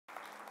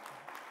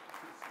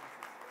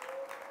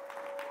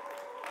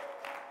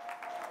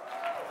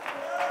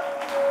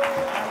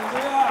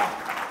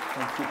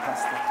Thank you,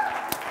 Pastor.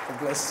 God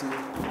bless you.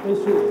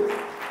 Thank you.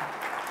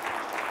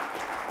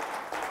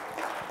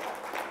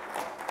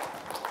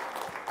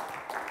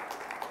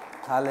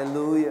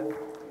 Hallelujah.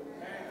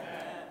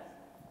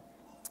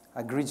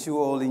 I greet you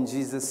all in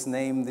Jesus'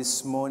 name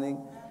this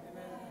morning.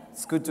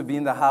 It's good to be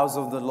in the house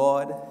of the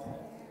Lord.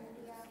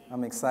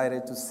 I'm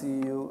excited to see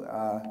you.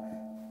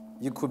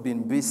 You could be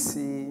in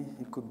BC,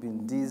 you could be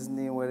in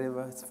Disney,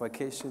 wherever. It's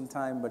vacation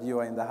time, but you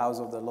are in the house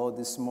of the Lord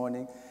this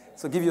morning.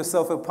 So give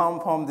yourself a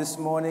pom-pom this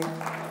morning.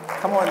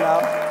 Come on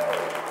now.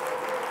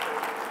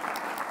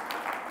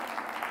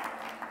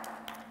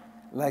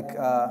 Like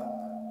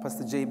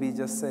Pastor JB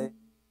just said,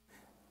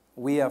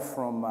 we are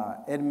from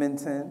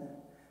Edmonton,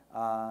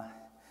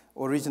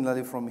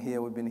 originally from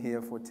here. We've been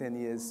here for 10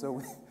 years.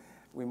 So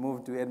we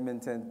moved to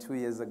Edmonton 2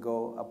 years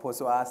ago.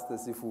 Apostle asked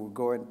us if we would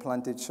go and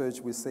plant a church.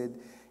 We said,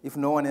 if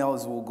no one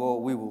else will go,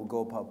 we will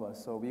go, Papa.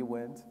 So we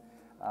went,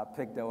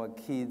 picked our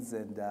kids,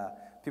 and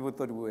people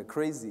thought we were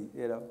crazy,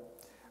 you know.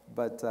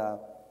 But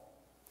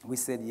we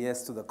said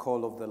yes to the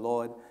call of the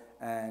Lord.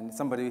 And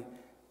somebody,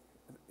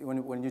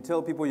 when you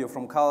tell people you're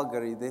from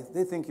Calgary,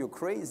 they think you're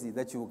crazy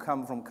that you will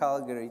come from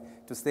Calgary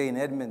to stay in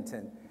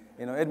Edmonton.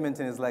 You know,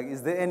 Edmonton is like,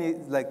 is there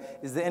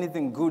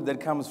anything good that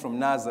comes from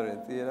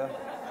Nazareth, you know?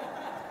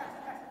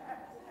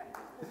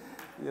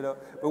 You know,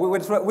 but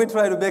we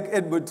try to make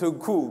Edmonton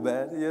cool,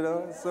 man, you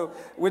know. So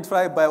we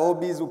try by all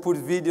means, we put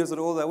videos and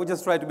all that. We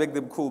just try to make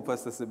them cool,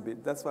 pastors, a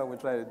bit. That's what we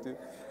try to do,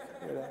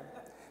 you know.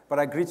 But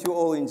I greet you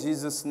all in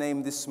Jesus'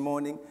 name this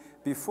morning.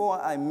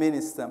 Before I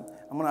minister,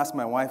 I'm going to ask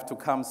my wife to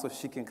come so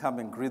she can come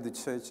and greet the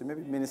church and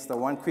maybe minister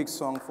one quick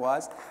song for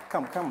us.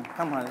 Come, honey.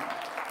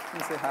 Let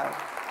me say hi.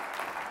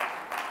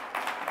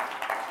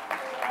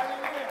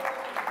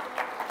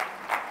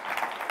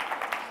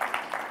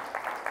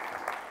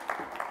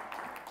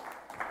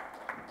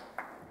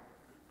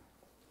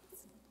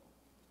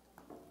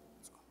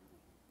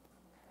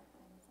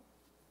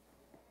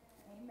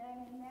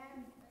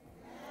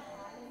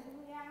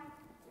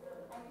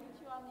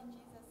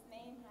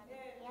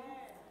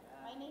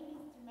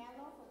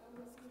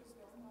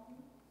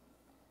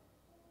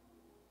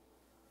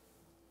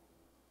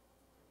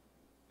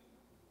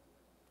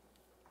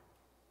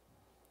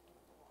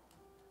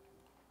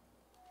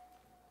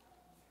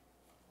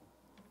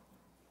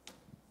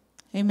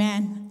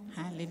 Amen.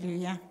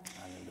 Hallelujah.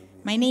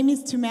 My name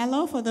is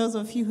Tumelo. For those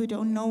of you who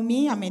don't know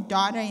me, I'm a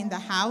daughter in the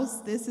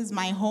house. This is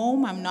my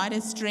home. I'm not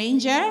a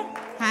stranger.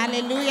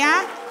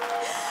 Hallelujah.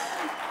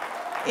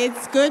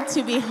 It's good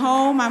to be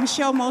home. I'm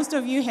sure most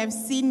of you have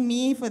seen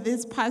me for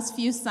these past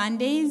few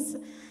Sundays.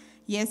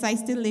 Yes, I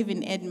still live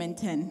in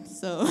Edmonton.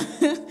 So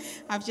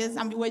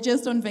we're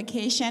just on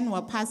vacation.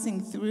 We're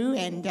passing through,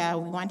 and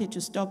we wanted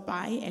to stop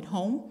by at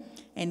home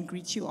and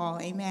greet you all.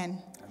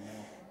 Amen.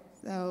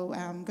 So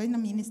I'm going to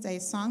minister a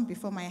song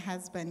before my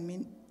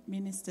husband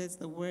ministers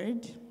the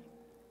word.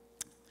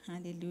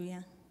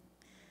 Hallelujah.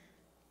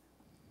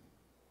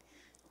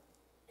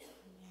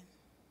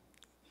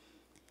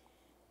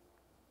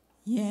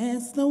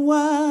 Yes, the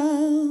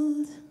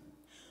world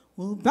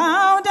will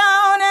bow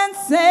down and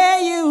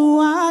say you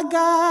are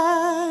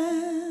God.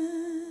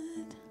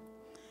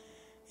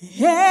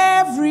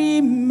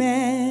 Every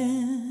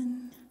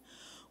man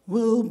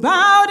will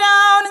bow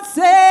down and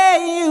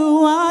say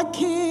you are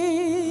King.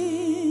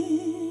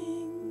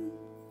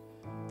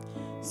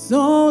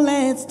 So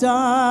let's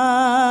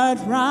start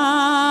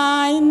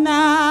right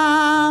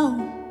now.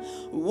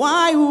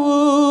 Why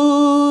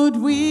would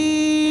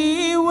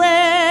we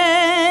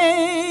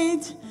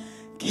wait?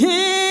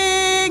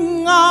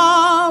 King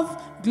of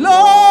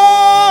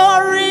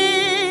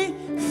glory,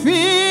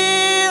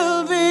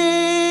 fill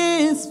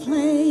this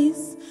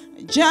place.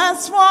 I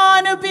just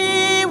want to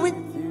be with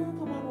you.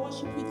 Come on,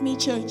 worship with me,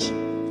 church.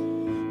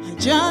 I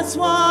just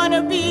want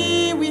to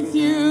be with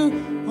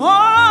you.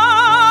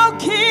 Oh,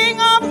 King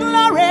of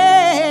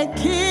glory,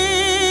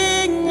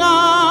 King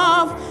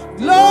of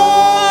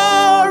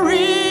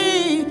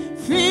glory,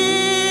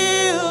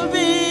 fill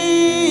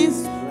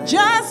this.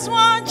 Just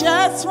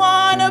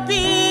want to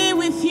be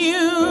with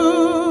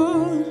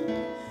you.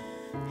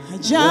 I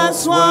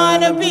just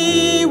want to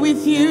be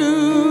with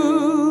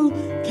you.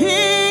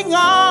 King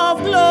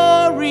of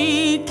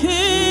glory,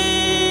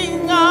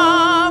 King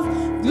of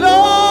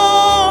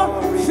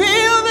glory,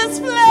 fill this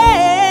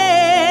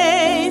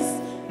place.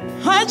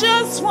 I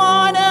just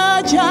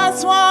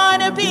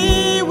wanna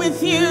be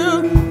with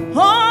you.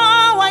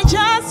 Oh, I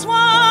just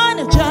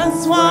wanna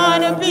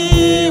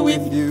be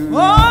with you.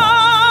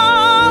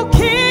 Oh,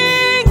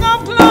 King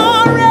of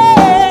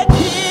glory,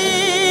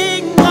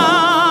 King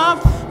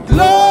of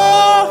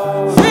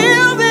glory,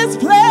 fill this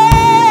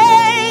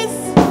place.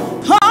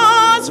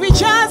 'Cause we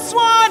just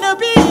wanna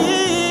be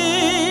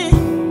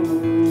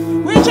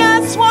with you.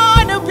 Just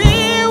wanna be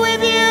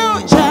with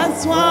you.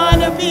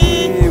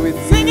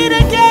 Sing it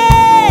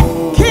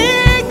again.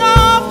 King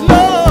of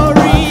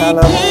glory,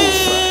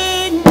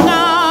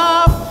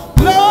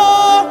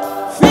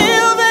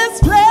 fill this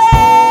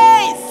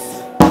place.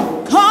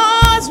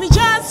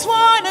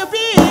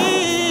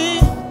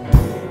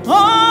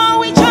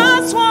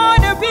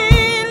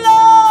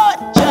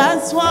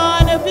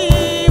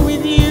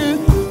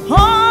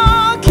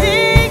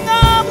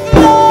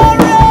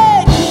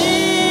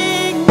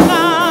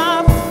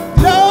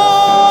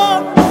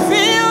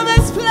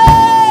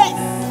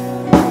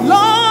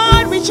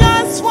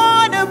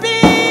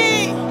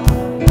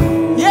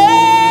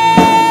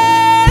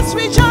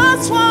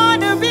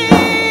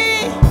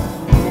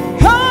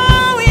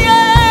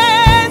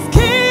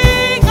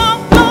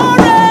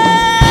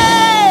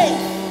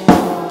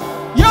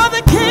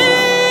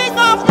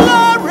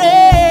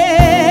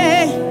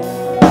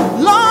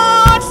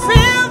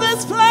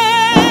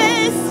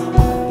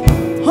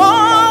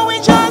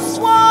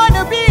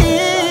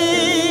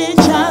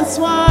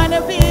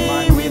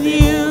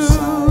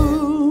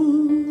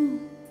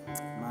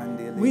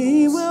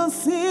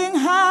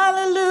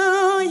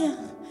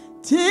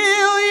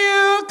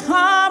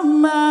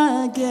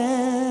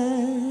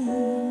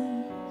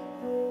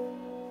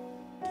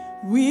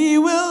 We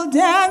will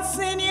dance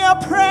in your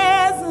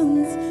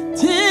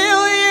presence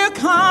till you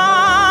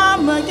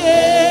come again.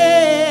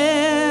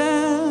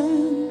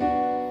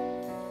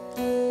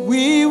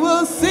 We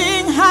will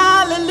sing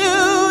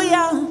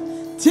hallelujah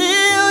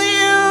till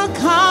you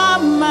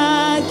come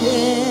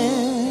again.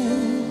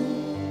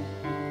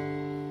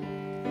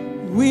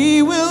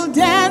 We will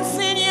dance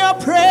in your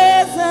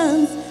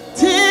presence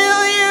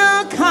till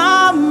you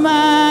come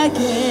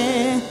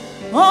again.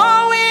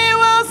 Oh, we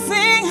will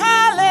sing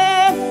hallelujah.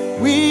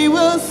 We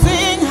will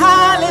sing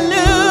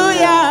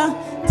hallelujah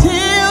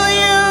till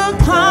you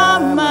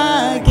come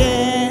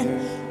again.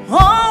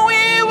 Oh,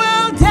 we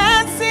will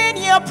dance in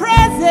your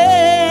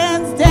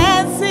presence,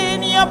 dance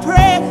in your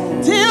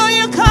presence till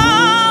you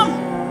come,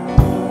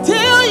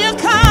 till you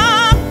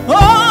come.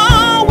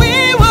 Oh,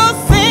 we will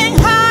sing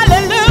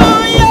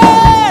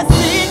hallelujah,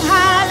 sing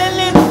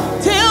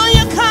hallelujah till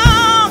you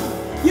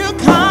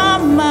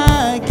come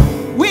again.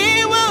 We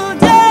will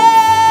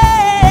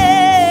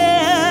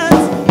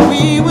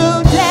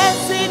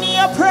dance in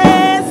your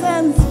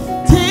presence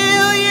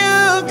till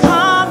you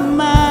come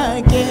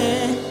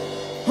again.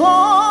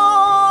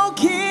 Oh,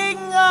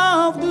 King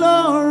of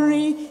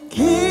glory,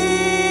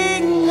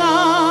 King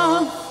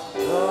of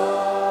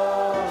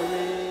glory.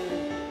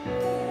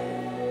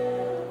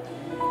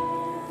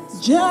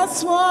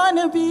 Just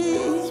wanna be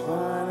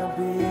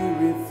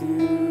with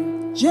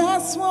you.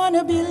 just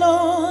wanna be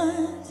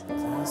Lord.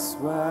 Just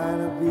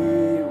wanna be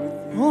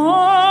with you.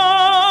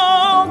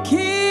 Oh,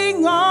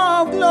 King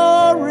of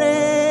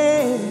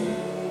glory,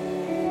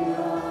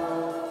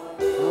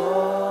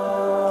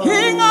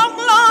 King of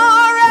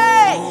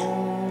glory,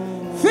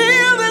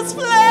 fill this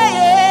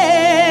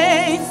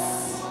place.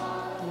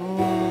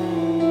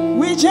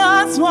 We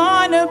just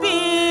want to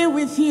be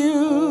with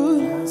you,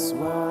 Just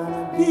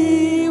wanna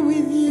be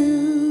with you.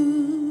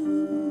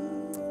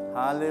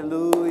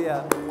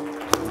 Hallelujah.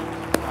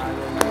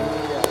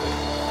 Hallelujah.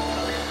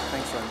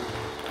 Thanks, Andy.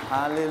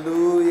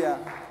 Hallelujah.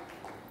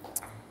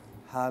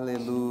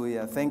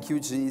 Hallelujah. Thank you,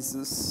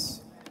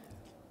 Jesus.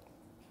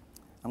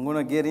 I'm going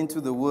to get into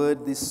the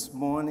word this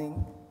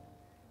morning.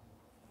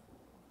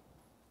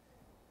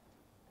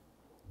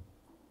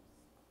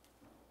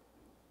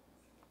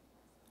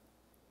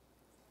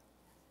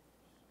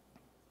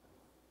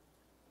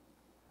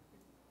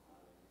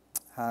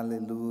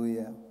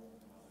 Hallelujah.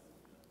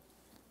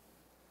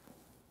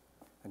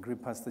 I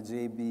greet Pastor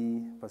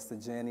JB, Pastor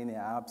Jenny in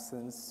her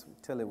absence. We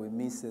tell her we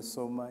miss her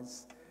so much.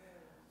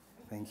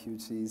 Thank you,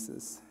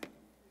 Jesus.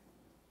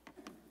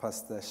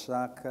 Pastor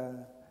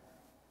Shaka,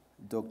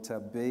 Dr.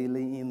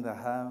 Bailey in the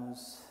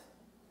house.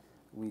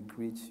 We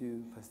greet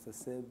you, Pastor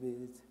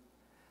Sebit,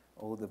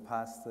 all the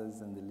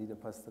pastors and the leader,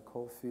 Pastor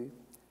Kofi.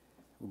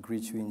 We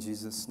greet you in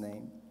Jesus'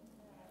 name.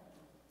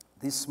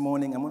 This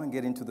morning, I'm going to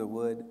get into the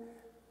word.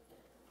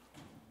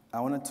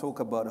 I want to talk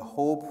about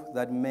hope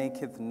that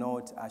maketh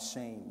not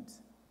ashamed.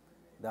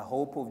 The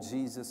hope of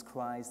Jesus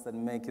Christ that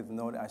maketh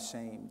not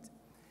ashamed.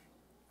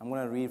 I'm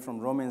going to read from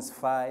Romans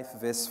 5,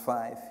 verse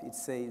 5. It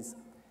says,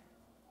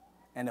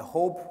 "And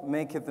hope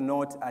maketh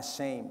not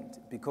ashamed,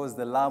 because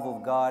the love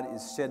of God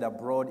is shed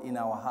abroad in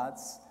our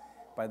hearts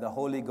by the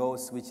Holy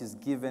Ghost, which is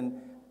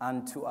given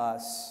unto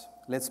us."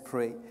 Let's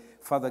pray.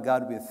 Father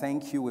God, we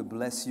thank you. We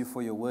bless you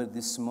for your word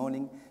this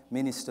morning.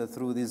 Minister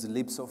through these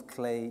lips of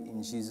clay.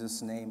 In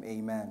Jesus' name,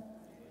 amen.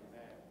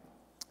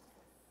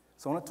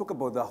 So I want to talk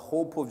about the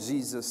hope of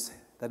Jesus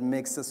that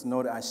makes us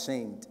not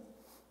ashamed.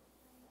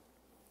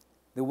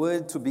 The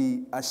word to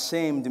be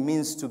ashamed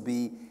means to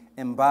be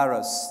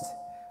embarrassed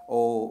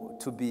or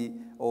to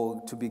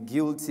be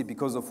guilty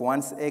because of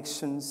one's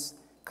actions,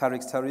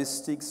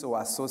 characteristics, or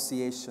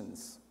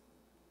associations.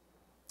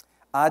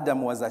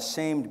 Adam was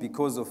ashamed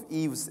because of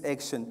Eve's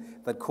action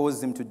that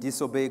caused him to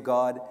disobey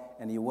God,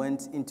 and he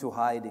went into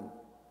hiding.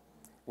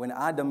 When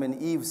Adam and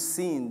Eve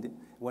sinned,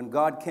 when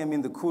God came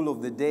in the cool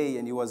of the day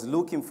and he was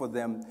looking for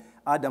them,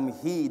 Adam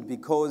hid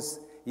because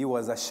he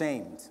was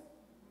ashamed.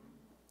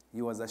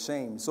 He was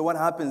ashamed. So what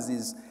happens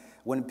is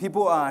when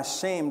people are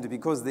ashamed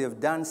because they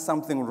have done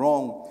something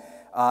wrong,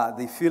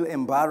 they feel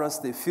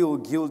embarrassed, they feel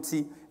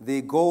guilty,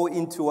 they go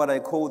into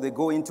they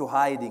go into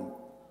hiding.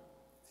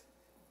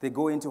 They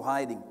go into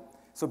hiding.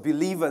 So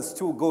believers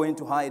too go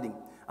into hiding.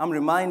 I'm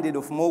reminded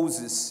of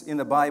Moses in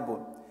the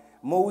Bible.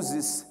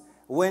 Moses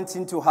went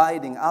into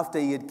hiding after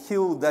he had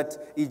killed that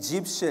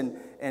Egyptian,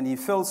 and he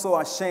felt so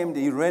ashamed,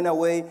 he ran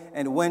away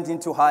and went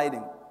into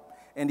hiding.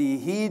 And he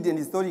hid, and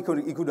he thought he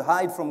could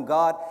hide from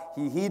God.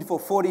 He hid for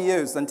 40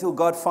 years until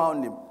God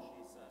found him.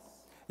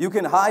 You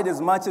can hide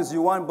as much as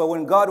you want, but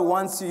when God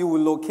wants you, he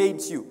will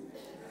locate you.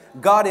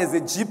 God has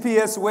a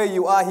GPS where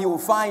you are, he will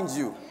find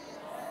you.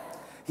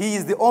 He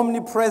is the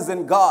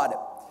omnipresent God.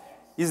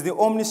 He's the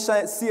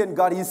omniscient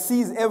God. He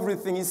sees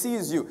everything. He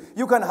sees you.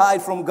 You can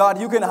hide from God.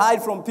 You can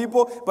hide from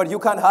people, but you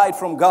can't hide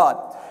from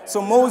God.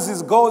 So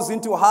Moses goes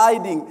into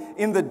hiding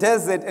in the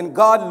desert, and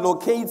God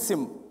locates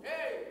him.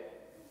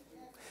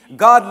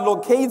 God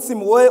locates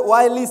him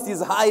while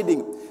he's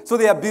hiding. So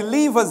there are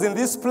believers in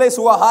this place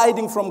who are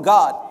hiding from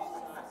God.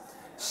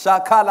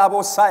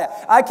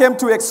 Shakalabosaya. I came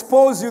to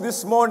expose you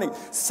this morning.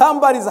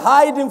 Somebody's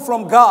hiding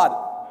from God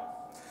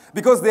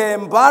because they're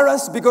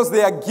embarrassed, because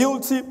they are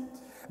guilty,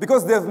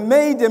 because they've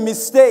made a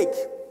mistake.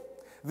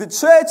 The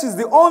church is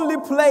the only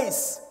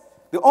place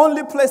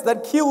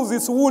that kills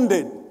its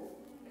wounded.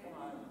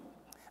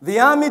 The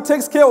army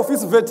takes care of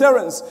its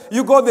veterans.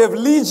 You go, they have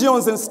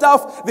legions and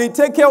stuff. They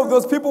take care of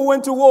those people who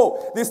went to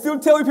war. They still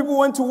tell you people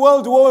went to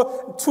World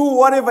War II,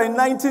 whatever, in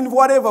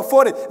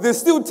 40. They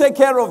still take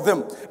care of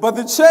them. But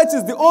the church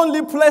is the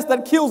only place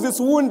that kills its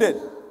wounded.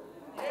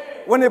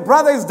 When a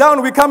brother is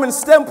down, we come and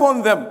stamp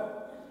on them.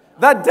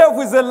 That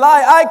devil is a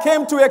lie. I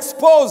came to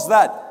expose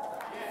that.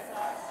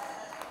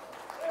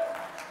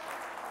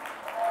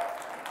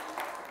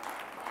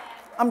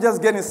 I'm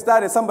just getting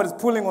started. Somebody's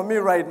pulling on me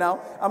right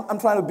now. I'm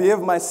trying to behave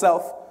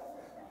myself.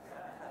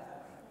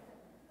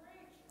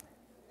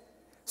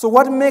 So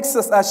what makes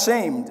us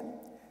ashamed?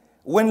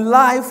 When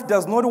life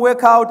does not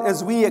work out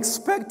as we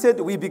expected,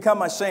 we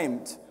become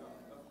ashamed.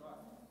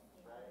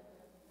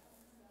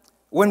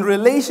 When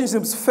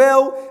relationships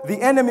fail,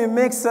 the enemy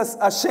makes us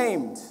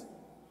ashamed.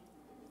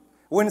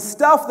 When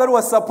stuff that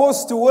was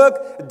supposed to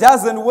work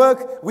doesn't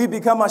work, we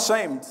become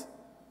ashamed.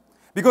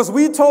 Because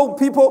we told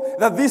people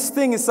that this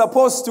thing is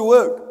supposed to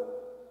work.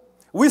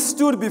 We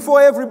stood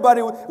before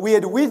everybody. We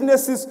had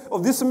witnesses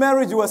of this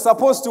marriage was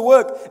supposed to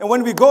work. And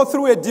when we go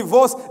through a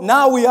divorce,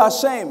 now we are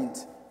ashamed.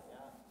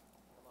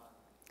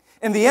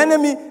 And the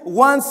enemy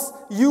wants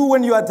you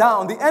when you are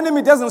down. The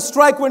enemy doesn't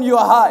strike when you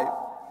are high.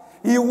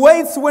 He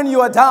waits when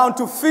you are down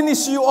to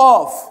finish you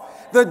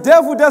off. The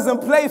devil doesn't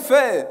play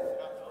fair.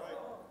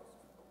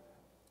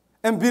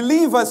 And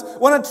believers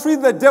want to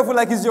treat the devil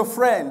like he's your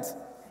friend.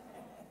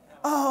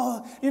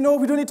 Oh, we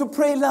don't need to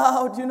pray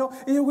loud.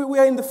 We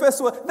are in the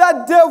first world.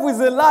 That devil is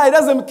a lie. He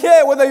doesn't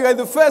care whether you are in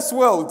the first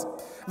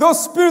world.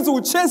 Those spirits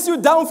will chase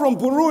you down from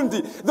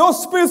Burundi.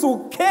 Those spirits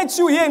will catch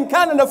you here in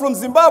Canada from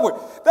Zimbabwe.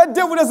 That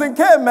devil doesn't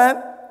care,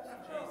 man.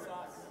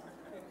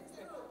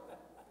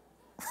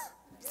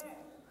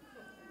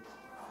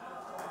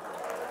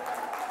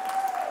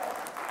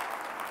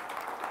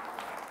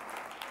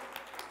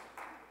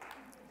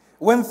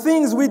 When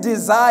things we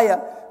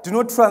desire do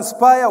not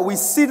transpire, we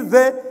sit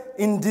there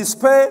in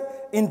despair,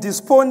 in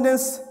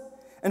despondence,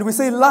 and we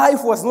say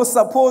life was not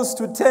supposed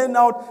to turn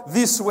out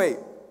this way.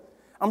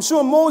 I'm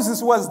sure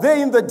Moses was there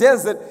in the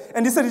desert,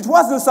 and he said, it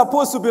wasn't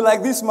supposed to be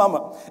like this,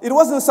 Mama. It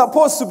wasn't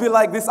supposed to be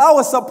like this. I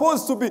was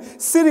supposed to be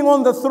sitting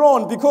on the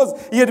throne because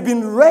he had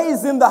been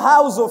raised in the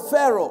house of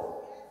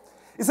Pharaoh.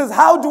 He says,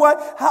 how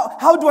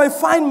do I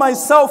find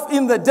myself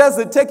in the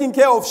desert taking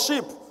care of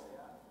sheep?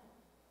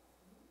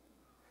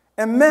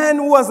 A man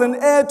who was an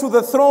heir to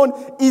the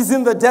throne is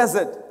in the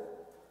desert.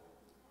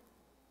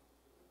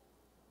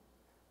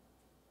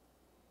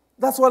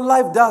 That's what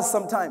life does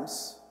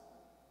sometimes.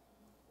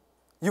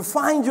 You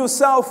find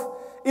yourself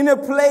in a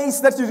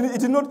place that you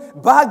did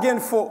not bargain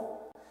for.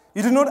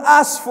 You did not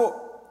ask for.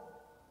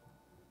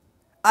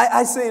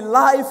 I say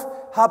life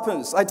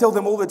happens. I tell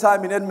them all the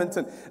time in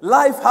Edmonton.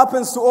 Life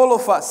happens to all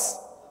of us.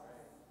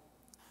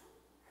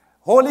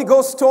 Holy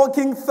Ghost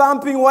talking,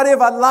 thumping,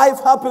 whatever. Life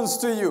happens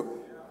to you.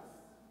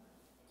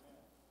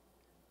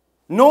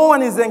 No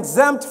one is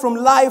exempt from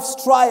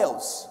life's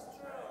trials.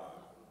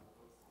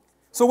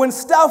 So when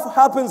stuff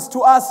happens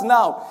to us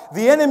now,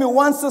 the enemy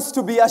wants us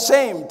to be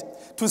ashamed,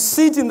 to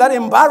sit in that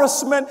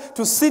embarrassment,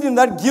 to sit in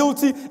that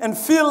guilty, and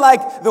feel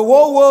like the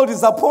whole world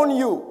is upon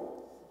you.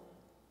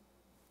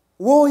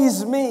 Woe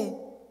is me.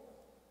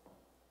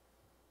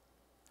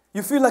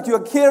 You feel like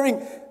you're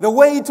carrying the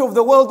weight of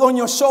the world on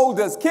your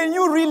shoulders. Can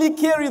you really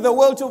carry the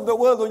weight of the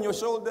world on your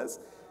shoulders?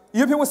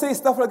 You people say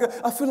stuff like,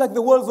 I feel like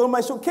the world's on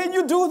my shoulders. Can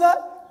you do that?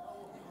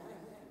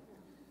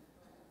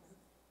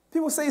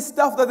 People say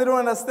stuff that they don't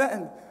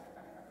understand.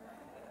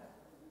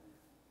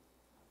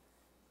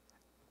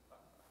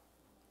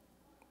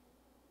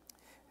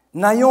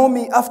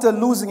 Naomi, after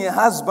losing her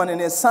husband and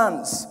her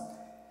sons,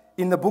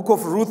 in the book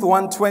of Ruth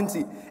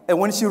 1:20, and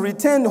when she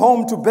returned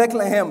home to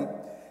Bethlehem,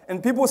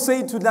 and people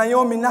say to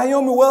Naomi,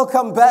 Naomi,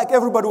 welcome back.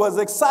 Everybody was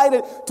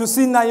excited to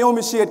see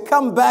Naomi. She had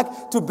come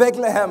back to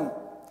Bethlehem.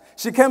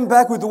 She came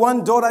back with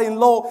one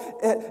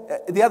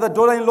daughter-in-law. The other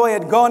daughter-in-law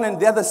had gone, and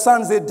the other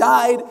sons had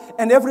died.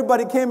 And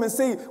everybody came and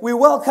said, we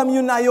welcome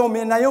you, Naomi.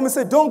 And Naomi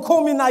said, don't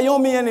call me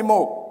Naomi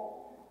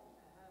anymore.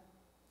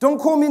 Don't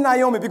call me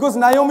Naomi, because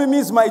Naomi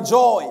means my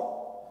joy.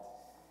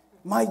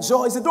 My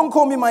joy. He said, don't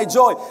call me my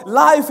joy.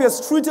 Life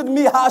has treated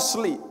me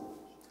harshly.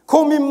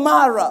 Call me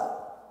Mara,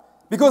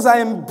 because I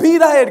am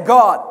bitter at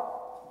God.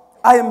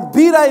 I am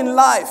bitter in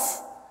life.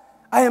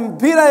 I am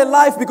bitter in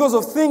life because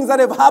of things that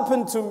have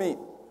happened to me.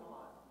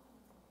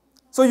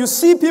 So you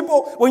see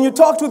people, when you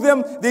talk to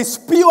them, they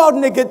spew out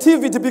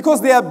negativity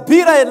because they are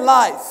bitter at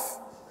life.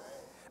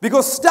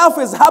 Because stuff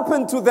has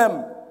happened to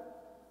them.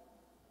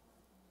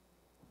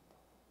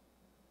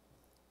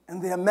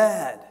 And they are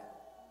mad.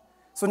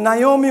 So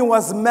Naomi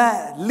was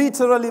mad,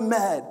 literally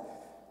mad.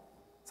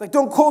 It's like,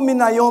 don't call me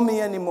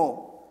Naomi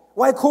anymore.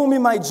 Why call me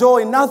my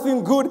joy?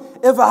 Nothing good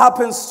ever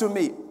happens to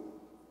me.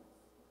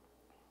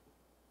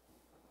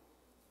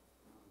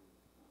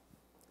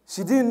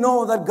 She didn't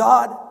know that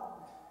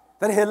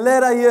that her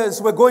later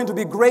years were going to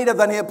be greater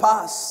than her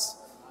past.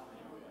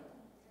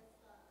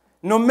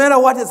 No matter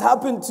what has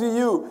happened to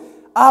you,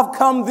 I've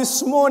come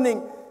this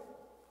morning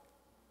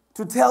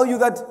to tell you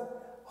that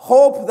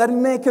hope that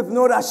maketh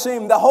not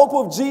ashamed, the hope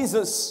of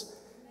Jesus,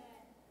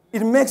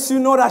 it makes you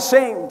not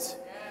ashamed.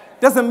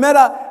 Doesn't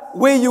matter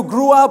where you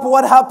grew up,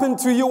 what happened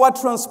to you, what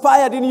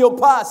transpired in your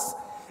past.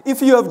 If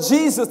you have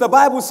Jesus, the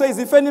Bible says,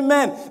 if any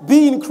man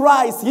be in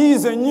Christ, he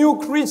is a new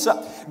creature.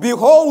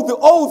 Behold, the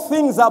old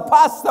things are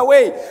passed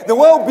away. The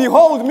word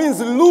behold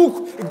means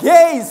look,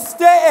 gaze,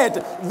 stare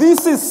at.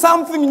 This is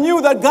something new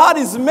that God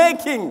is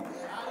making.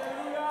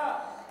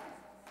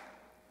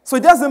 So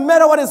it doesn't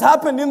matter what has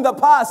happened in the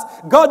past.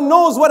 God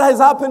knows what has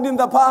happened in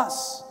the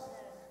past.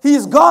 He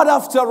is God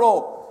after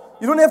all.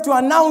 You don't have to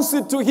announce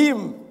it to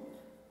Him.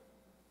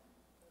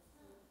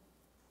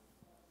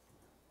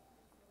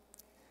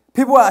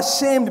 People are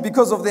ashamed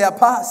because of their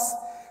past.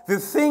 The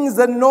things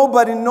that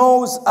nobody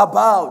knows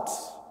about.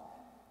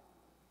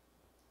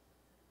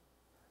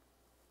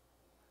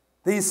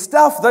 There is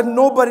stuff that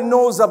nobody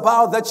knows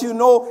about that you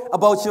know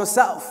about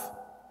yourself.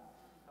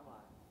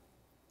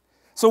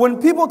 So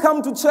when people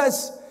come to church,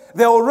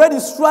 they're already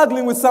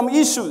struggling with some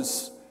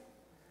issues.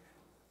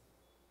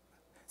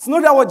 It's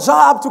not our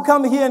job to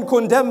come here and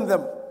condemn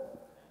them.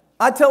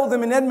 I tell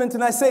them in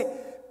Edmonton, I say,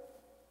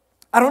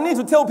 I don't need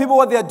to tell people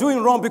what they're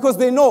doing wrong because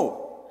they know.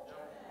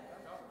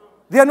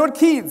 They are not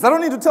kids. I don't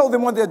need to tell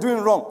them what they're doing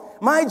wrong.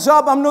 My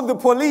job, I'm not the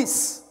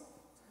police.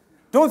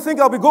 Don't think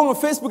I'll be going on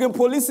Facebook and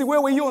policing, where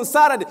were you on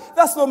Saturday?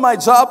 That's not my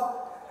job.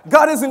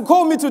 God hasn't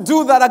called me to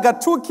do that. I got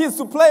 2 kids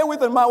to play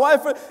with and my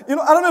wife. I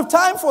don't have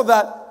time for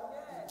that.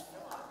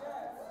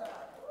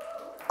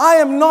 I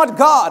am not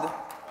God.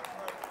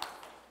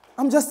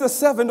 I'm just a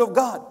servant of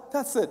God.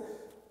 That's it.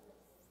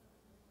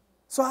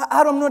 So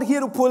I'm not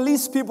here to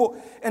police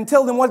people and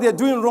tell them what they're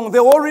doing wrong. They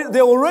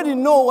already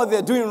know what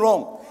they're doing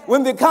wrong.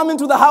 When they come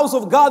into the house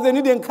of God, they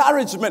need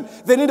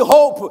encouragement. They need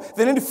hope.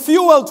 They need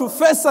fuel to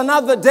face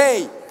another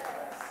day.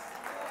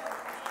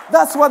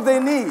 That's what they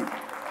need.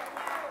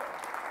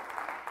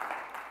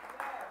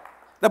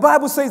 The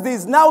Bible says there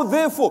is now,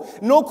 therefore,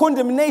 no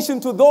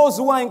condemnation to those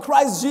who are in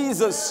Christ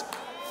Jesus.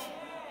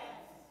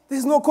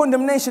 There's no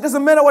condemnation.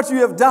 Doesn't matter what you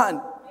have done.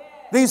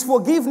 There is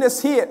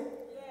forgiveness here.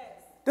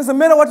 Doesn't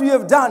matter what you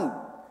have done.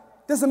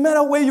 Doesn't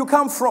matter where you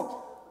come from.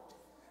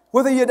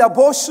 Whether you had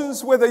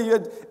abortions, whether you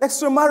had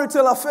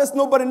extramarital affairs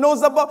nobody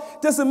knows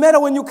about, doesn't matter.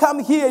 When you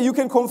come here, you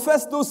can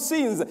confess those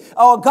sins.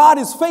 Our God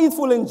is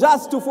faithful and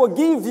just to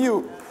forgive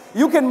you.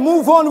 You can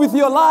move on with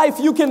your life.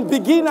 You can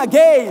begin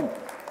again.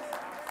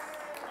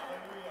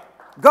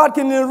 God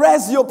can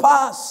erase your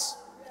past.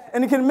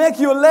 And He can make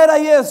your later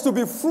years to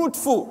be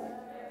fruitful.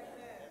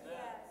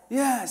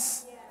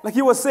 Yes. Like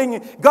He was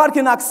saying, God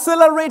can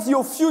accelerate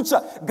your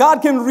future.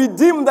 God can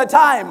redeem the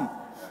time.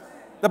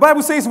 The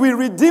Bible says we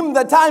redeem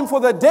the time, for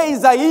the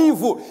days are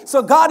evil.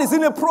 So God is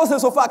in a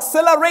process of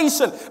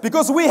acceleration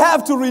because we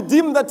have to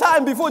redeem the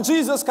time before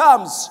Jesus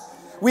comes.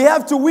 We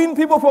have to win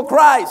people for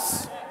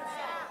Christ.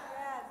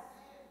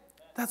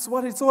 That's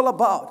what it's all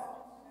about.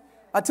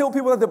 I tell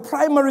people that the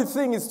primary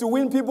thing is to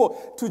win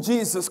people to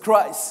Jesus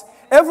Christ.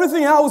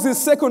 Everything else is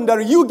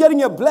secondary. You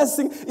getting a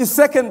blessing is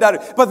secondary.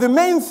 But the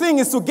main thing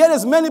is to get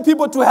as many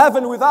people to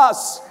heaven with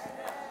us.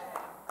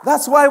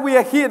 That's why we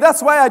are here.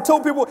 That's why I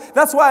told people,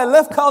 that's why I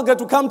left Calgary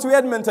to come to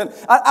Edmonton.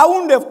 I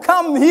wouldn't have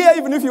come here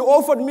even if you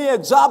offered me a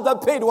job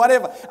that paid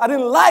whatever. I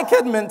didn't like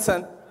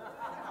Edmonton.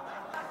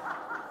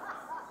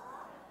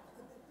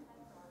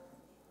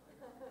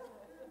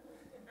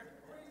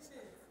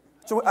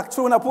 So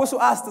actually, when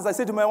Apostle asked us, I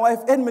said to my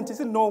wife, Edmonton, he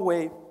said, no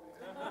way.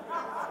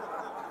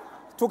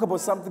 Talk about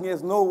something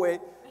else, no way.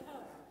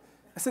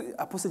 I said,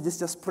 Apostle,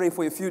 just pray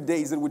for a few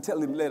days and we'll tell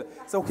him later.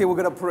 I said, okay, we're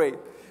going to pray.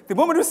 The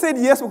moment we said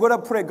yes, we're going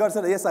to pray. God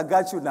said, yes, I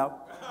got you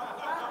now.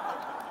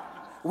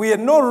 We had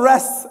no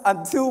rest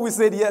until we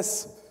said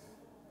yes.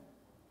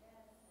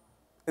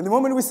 And the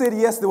moment we said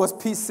yes, there was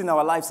peace in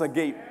our lives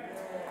again.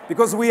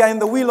 Because we are in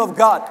the will of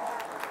God.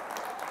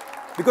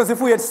 Because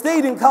if we had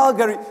stayed in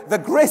Calgary, the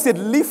grace had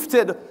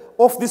lifted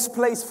off this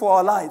place for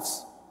our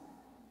lives.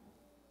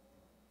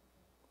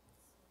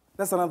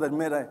 That's another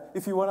matter.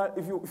 If you want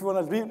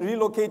to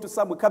relocate to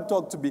somewhere, come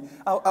talk to me.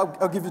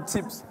 I'll give you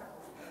tips.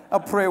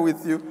 I'll pray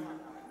with you.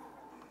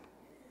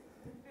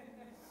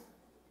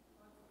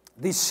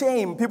 The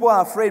shame, people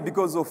are afraid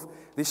because of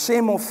the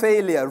shame of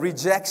failure,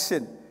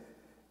 rejection.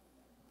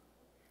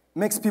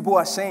 Makes people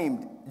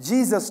ashamed.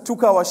 Jesus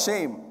took our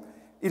shame.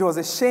 It was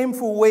a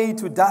shameful way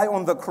to die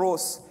on the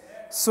cross.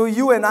 So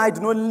you and I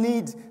do not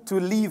need to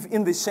live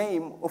in the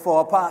shame of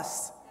our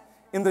past,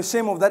 in the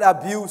shame of that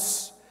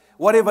abuse.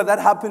 Whatever that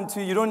happened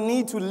to you, you don't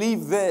need to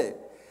live there.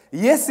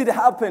 Yes, it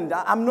happened.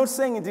 I'm not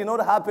saying it did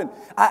not happen.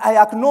 I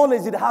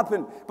acknowledge it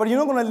happened. But you're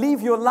not going to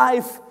live your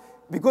life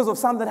because of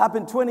something that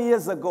happened 20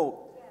 years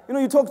ago. You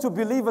know, you talk to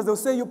believers, they'll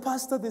say,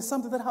 Pastor, there's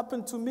something that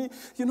happened to me.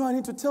 You know, I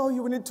need to tell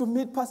you, we need to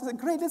meet. Pastor said,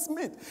 great, let's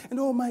meet. And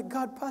oh my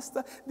God,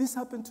 Pastor, this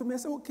happened to me. I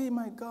said, okay,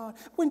 my God,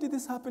 when did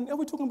this happen? Are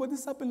we talking about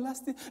this happened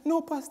last year?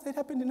 No, Pastor, it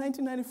happened in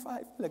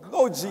 1995. Like,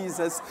 oh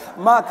Jesus.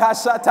 And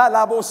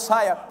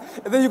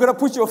then you're going to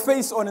put your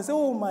face on and say,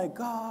 oh my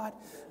God,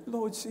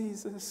 Lord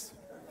Jesus.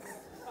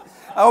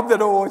 I hope they're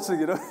not watching,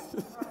 you know.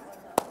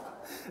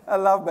 I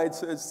love my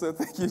church, so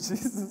thank you,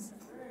 Jesus.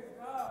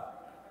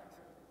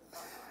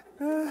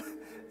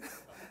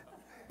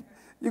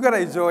 You got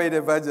to enjoy it,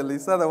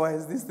 evangelist.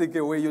 Otherwise, this thing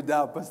can weigh you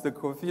down, Pastor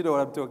Kofi. You know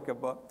what I'm talking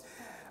about.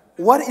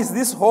 What is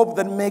this hope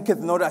that maketh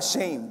not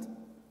ashamed?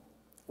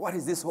 What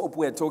is this hope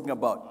we're talking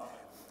about?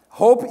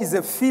 Hope is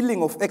a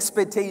feeling of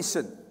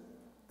expectation.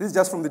 This is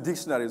just from the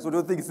dictionary, so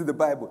don't think it's in the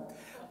Bible.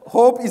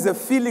 Hope is a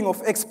feeling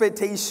of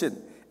expectation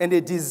and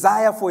a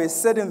desire for a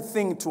certain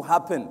thing to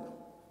happen.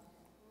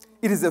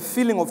 It is a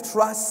feeling of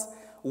trust,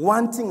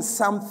 wanting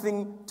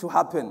something to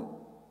happen.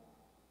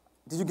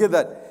 Did you get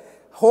that?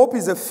 Hope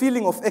is a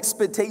feeling of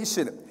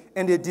expectation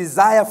and a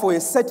desire for a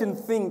certain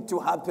thing to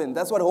happen.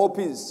 That's what hope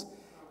is.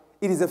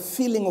 It is a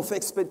feeling of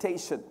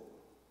expectation.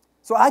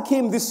 So I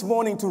came this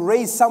morning to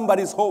raise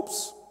somebody's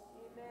hopes.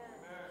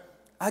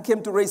 I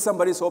came to raise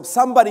somebody's hopes.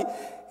 Somebody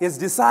has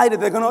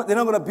decided they're not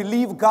going to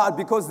believe God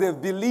because they've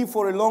believed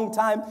for a long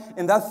time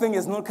and that thing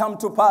has not come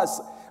to pass.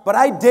 But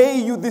I dare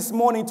you this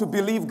morning to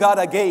believe God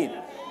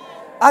again.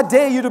 I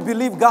dare you to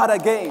believe God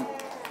again.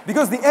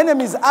 Because the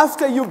enemy is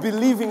after you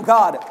believing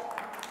God.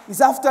 He's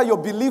after your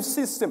belief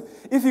system.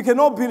 If you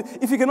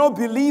cannot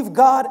believe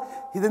God,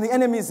 then the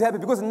enemy is happy.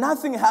 Because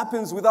nothing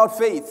happens without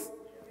faith.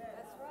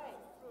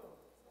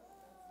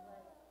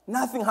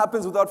 Nothing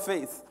happens without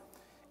faith.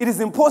 It is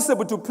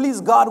impossible to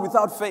please God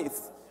without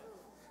faith.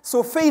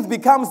 So faith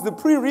becomes the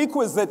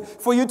prerequisite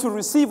for you to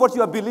receive what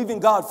you are believing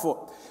God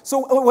for.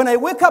 So when I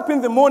wake up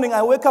in the morning,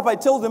 I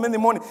tell them in the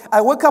morning,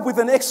 I wake up with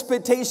an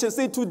expectation.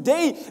 Say,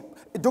 today,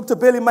 Dr.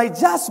 Bailey, might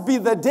just be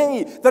the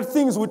day that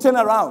things will turn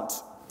around.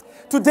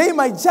 Today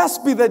might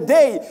just be the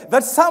day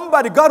that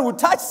somebody, God will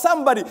touch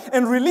somebody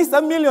and release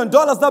 $1 million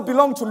that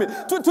belong to me.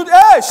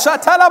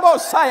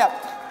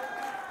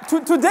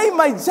 Today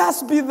might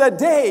just be the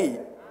day.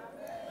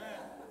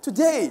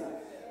 Today.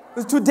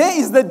 Today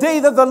is the day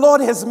that the Lord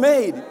has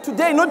made.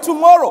 Today, not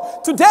tomorrow.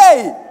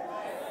 Today.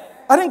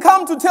 I didn't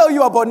come to tell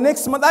you about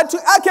next month.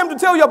 I came to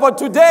tell you about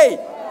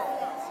today.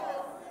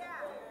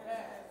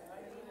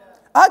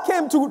 I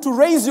came to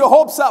raise your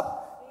hopes up.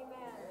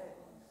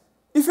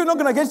 If you're not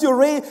going to get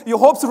your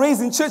hopes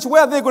raised in church,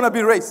 where are they going to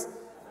be raised?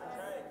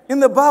 In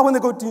the bar when they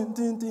go, din,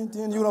 din, din,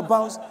 din, you're going to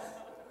bounce.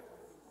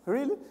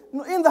 Really?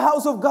 No, in the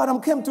house of God, I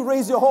came to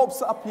raise your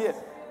hopes up here.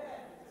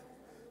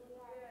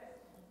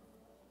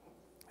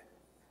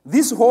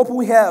 This hope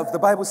we have, the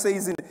Bible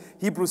says in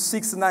Hebrews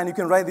 6:9, you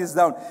can write this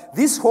down.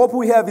 This hope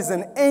we have is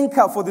an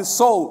anchor for the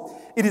soul.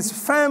 It is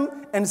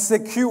firm and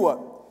secure.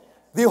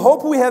 The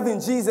hope we have in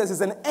Jesus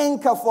is an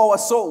anchor for our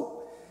soul.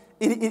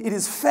 It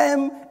is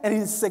firm and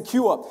it is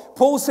secure.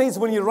 Paul says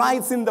when he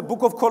writes in the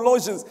book of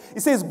Colossians, he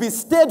says, be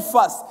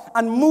steadfast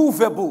and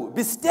unmovable.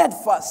 Be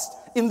steadfast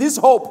in this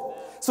hope.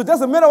 So it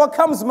doesn't matter what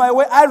comes my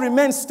way, I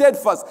remain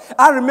steadfast.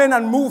 I remain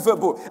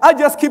unmovable. I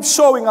just keep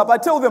showing up. I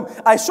tell them,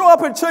 I show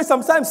up at church,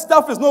 sometimes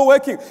stuff is not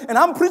working. And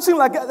I'm preaching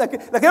like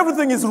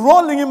everything is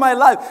rolling in my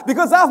life.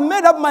 Because I've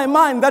made up my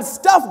mind that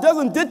stuff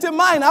doesn't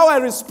determine how I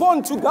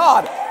respond to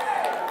God.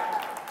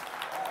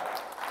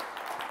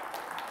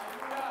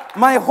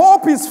 My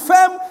hope is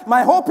firm.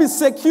 My hope is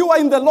secure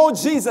in the Lord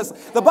Jesus.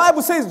 The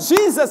Bible says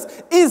Jesus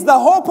is the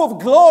hope of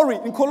glory.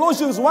 In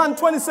Colossians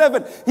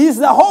 1:27, He is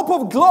the hope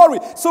of glory.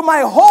 So my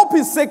hope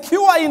is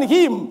secure in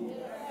Him.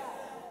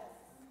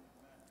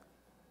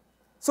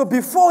 So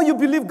before you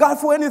believe God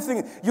for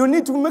anything, you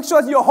need to make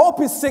sure that your hope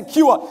is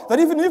secure. That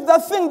even if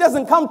that thing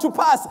doesn't come to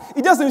pass,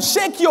 it doesn't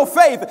shake your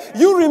faith.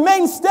 You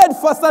remain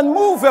steadfast and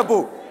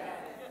movable.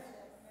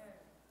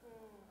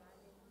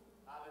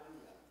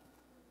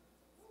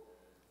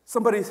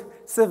 Somebody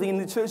serving in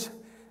the church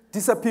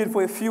disappeared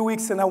for a few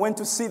weeks, and I went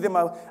to see them.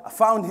 I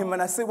found him,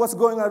 and I said, what's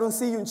going on? I don't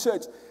see you in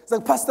church. He's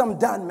like, Pastor, I'm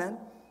done, man.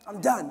 I'm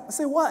done. I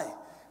said, why?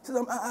 He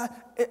said,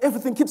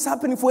 everything keeps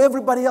happening for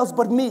everybody else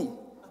but me.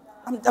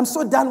 I'm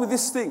so done with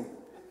this thing.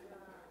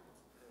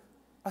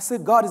 I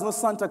said, God is not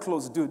Santa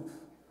Claus, dude.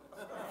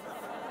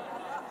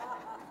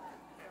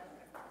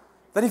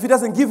 That if He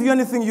doesn't give you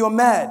anything, you're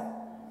mad.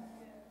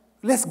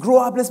 Let's grow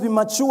up. Let's be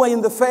mature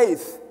in the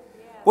faith.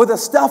 Whether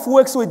stuff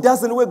works or it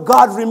doesn't work,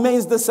 God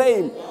remains the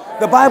same.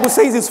 The Bible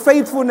says His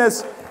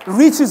faithfulness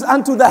reaches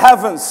unto the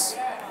heavens.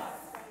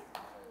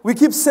 We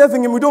keep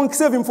serving Him. We don't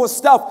serve Him for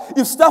stuff.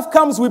 If stuff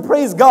comes, we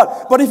praise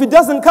God. But if it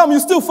doesn't come, you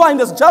still find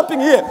us jumping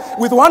here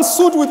with one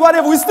suit, with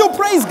whatever. We still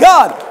praise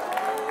God.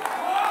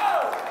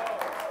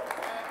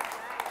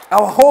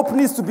 Our hope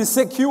needs to be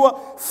secure,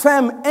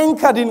 firm,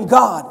 anchored in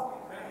God.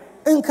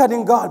 Anchored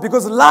in God.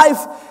 Because life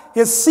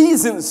has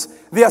seasons.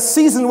 There are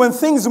seasons when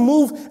things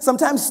move.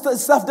 Sometimes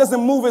stuff doesn't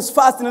move as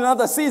fast in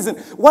another season.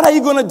 What are you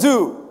going to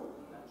do?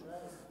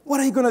 What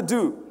are you going to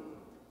do?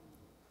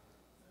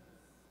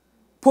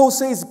 Paul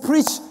says,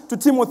 preach to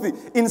Timothy,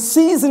 in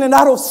season and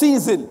out of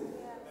season.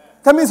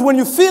 That means when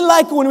you feel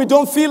like it, when we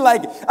don't feel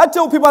like it. I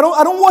tell people,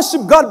 I don't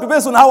worship God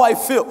based on how I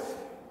feel.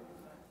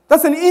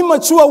 That's an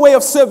immature way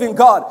of serving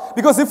God.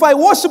 Because if I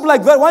worship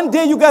like that, one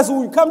day you guys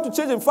will come to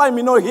church and find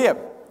me not here.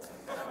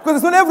 Because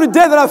it's not every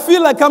day that I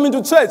feel like coming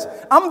to church.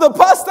 I'm the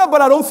pastor,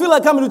 but I don't feel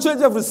like coming to church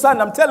every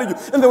Sunday. I'm telling you.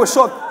 And they were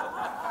shocked.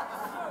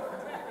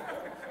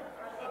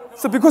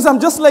 So because I'm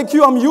just like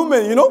you, I'm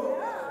human, you know.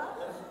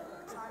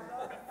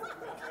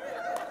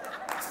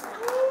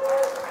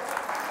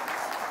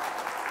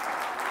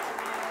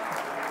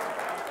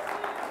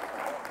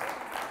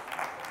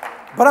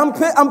 But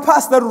I'm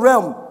past that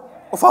realm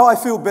of how I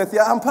feel, Beth.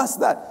 Yeah, I'm past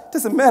that.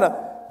 Doesn't matter.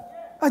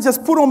 I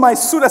just put on my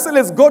suit. I said,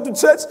 let's go to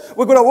church.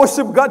 We're going to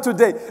worship God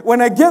today.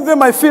 When I get there,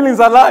 my feelings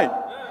are aligned.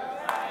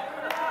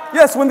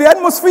 Yes, when the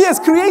atmosphere is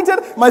created,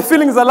 my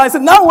feelings are aligned. I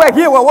said, now we're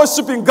here, we're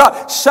worshiping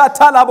God.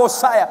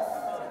 Shatalabosaya.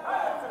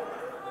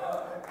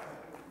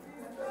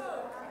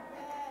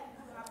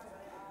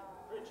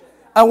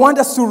 I want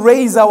us to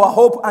raise our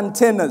hope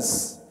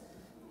antennas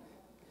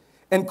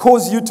and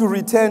cause you to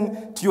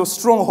return to your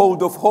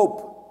stronghold of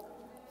hope.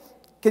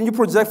 Can you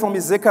project from me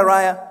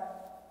Zechariah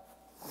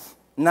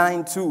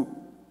 9:2?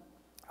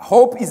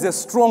 Hope is a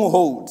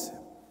stronghold.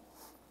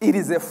 It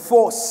is a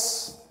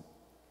force.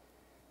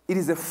 It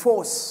is a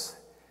force.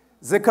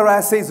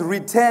 Zechariah says,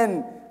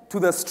 return to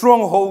the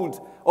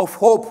stronghold of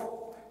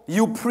hope,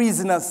 you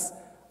prisoners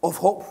of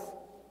hope.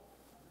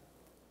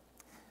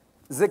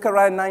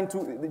 Zechariah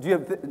 9:2. Do you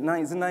have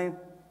 9? Is it 9?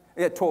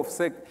 Yeah,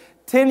 12.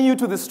 Turn you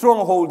to the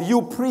stronghold,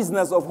 you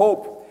prisoners of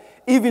hope.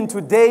 Even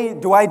today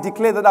do I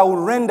declare that I will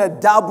render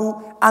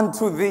double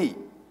unto thee. Amen.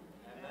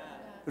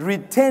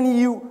 Return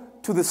you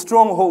to the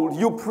stronghold,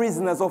 you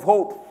prisoners of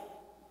hope.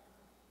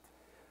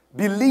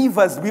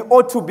 Believers, we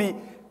ought to be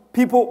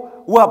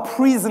people who are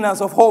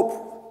prisoners of hope.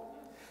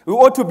 We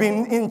ought to be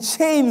in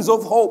chains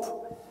of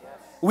hope.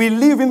 We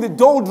live in the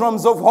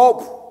doldrums of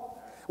hope.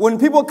 When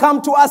people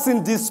come to us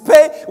in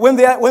despair, when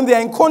they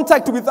are in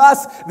contact with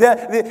us,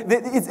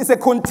 it's a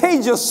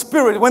contagious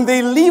spirit. When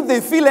they leave,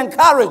 they feel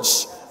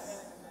encouraged.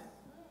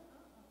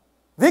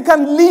 They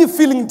can leave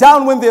feeling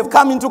down when they have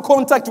come into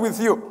contact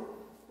with you.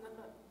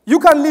 You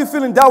can leave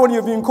feeling down when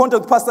you've been in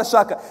contact with Pastor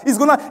Shaka. He's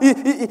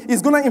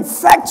gonna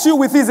infect you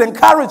with his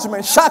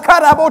encouragement.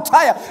 Shaka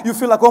Rabotaya. You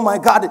feel like, oh my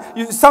God,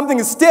 something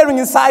is stirring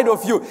inside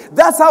of you.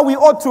 That's how we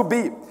ought to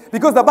be.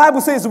 Because the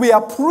Bible says we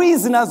are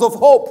prisoners of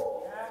hope.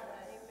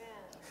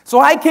 So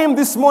I came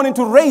this morning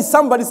to raise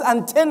somebody's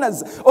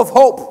antennas of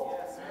hope.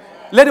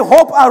 Let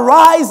hope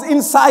arise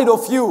inside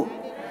of you.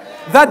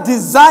 That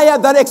desire,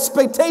 that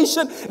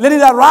expectation, let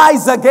it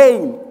arise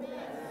again.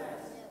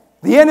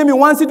 The enemy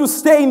wants you to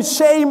stay in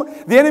shame.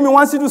 The enemy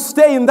wants you to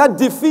stay in that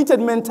defeated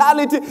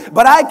mentality.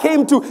 But I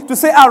came to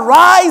say,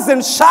 arise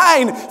and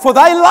shine, for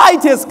thy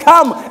light has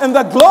come, and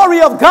the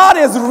glory of God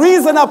has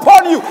risen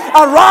upon you.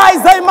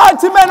 Arise, thy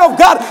mighty man of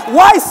God.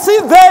 Why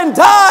sit there and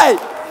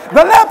die?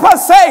 The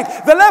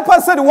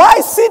leper said, why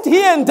sit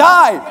here and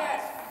die?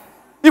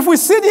 If we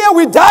sit here,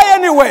 we die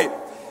anyway.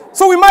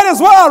 So we might as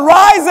well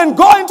arise and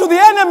go into the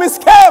enemy's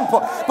camp.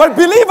 But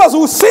believers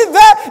who sit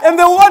there and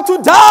they want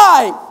to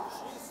die.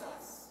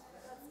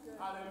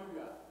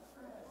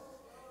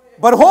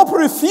 But hope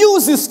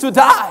refuses to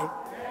die.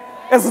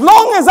 As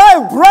long as I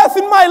have breath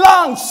in my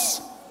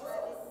lungs,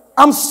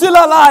 I'm still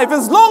alive.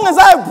 As long as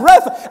I have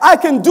breath, I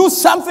can do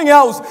something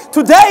else.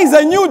 Today is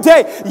a new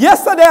day.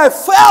 Yesterday I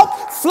fell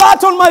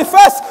flat on my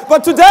face,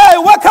 but today I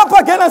wake up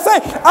again and say,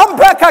 I'm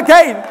back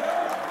again.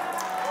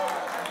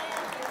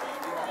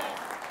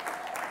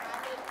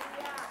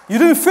 You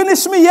didn't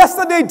finish me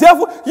yesterday,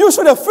 devil. You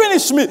should have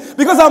finished me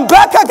because I'm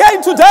back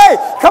again today.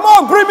 Come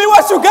on, bring me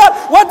what you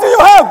got. What do you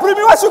have? Bring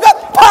me what you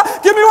got. Pa,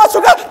 give me what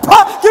you got.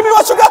 Pa, give me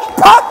what you got.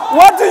 Pa,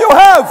 what do you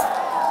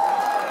have?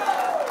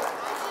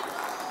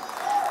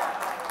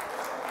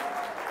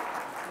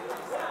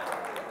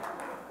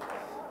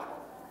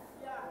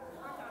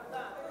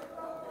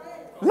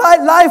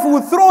 Life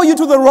will throw you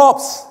to the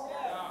ropes.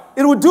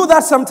 It will do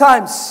that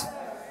sometimes.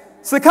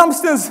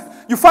 Circumstance,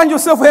 you find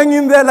yourself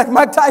hanging there like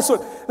Mike Tyson.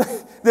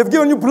 They've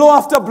given you blow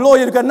after blow,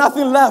 you've got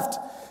nothing left.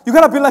 You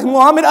got to be like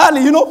Muhammad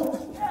Ali, you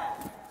know.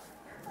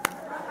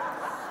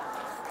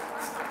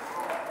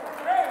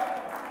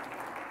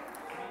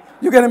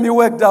 You're getting me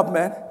worked up,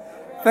 man.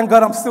 Thank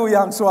God I'm still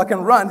young so I can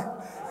run.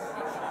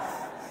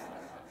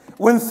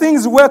 When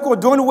things work or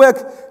don't work,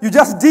 you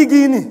just dig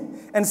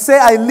in and say,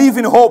 I live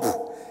in hope.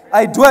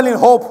 I dwell in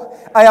hope.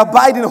 I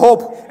abide in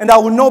hope. And I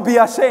will not be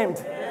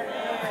ashamed.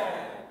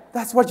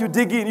 That's what you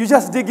dig in. You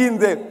just dig in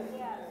there.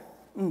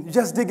 You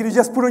just dig in. You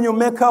just put on your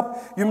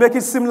makeup. You make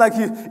it seem like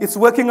it's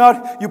working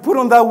out. You put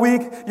on that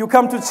wig. You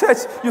come to church.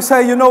 You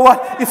say, you know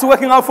what? It's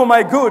working out for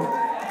my good.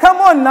 Come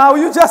on now.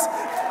 You just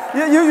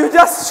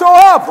show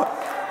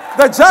up.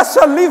 The just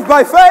shall live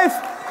by faith.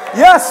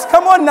 Yes,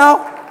 come on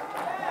now.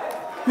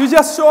 You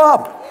just show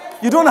up.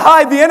 You don't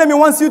hide. The enemy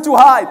wants you to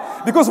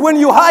hide. Because when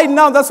you hide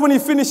now, that's when he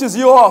finishes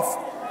you off.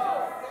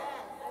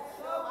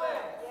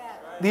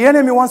 The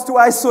enemy wants to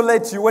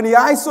isolate you. When he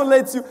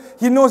isolates you,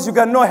 he knows you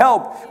got no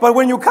help. But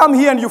when you come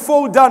here and you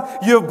fall down,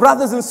 you have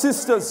brothers and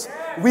sisters.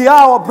 We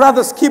are our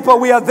brother's keeper.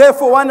 We are there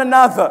for one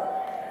another.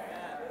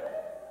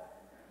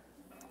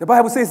 The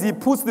Bible says he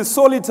puts the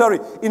solitary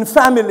in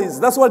families.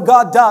 That's what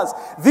God does.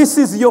 This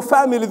is your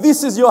family.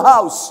 This is your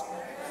house.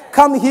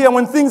 Come here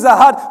when things are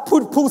hard.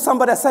 Pull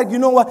somebody aside. You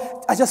know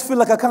what? I just feel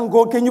like I can't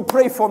go. Can you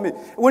pray for me?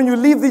 When you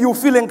leave there, you'll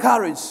feel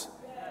encouraged.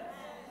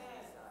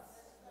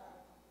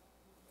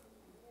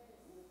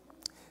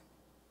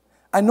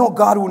 I know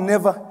God will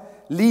never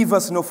leave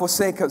us nor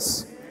forsake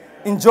us.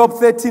 In Job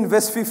 13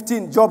 verse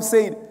 15, Job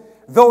said,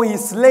 though he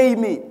slay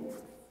me,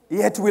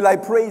 yet will I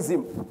praise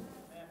him.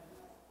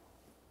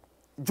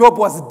 Job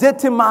was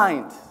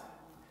determined.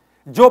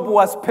 Job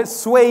was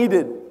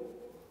persuaded.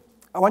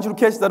 I want you to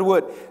catch that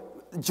word.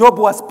 Job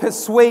was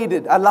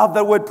persuaded. I love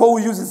that word. Paul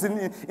uses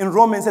in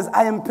Romans. Says,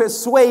 I am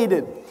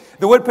persuaded.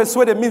 The word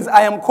persuaded means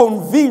I am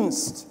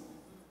convinced.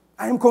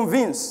 I am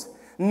convinced.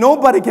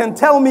 Nobody can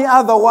tell me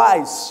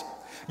otherwise.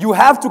 You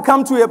have to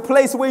come to a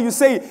place where you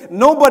say,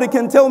 nobody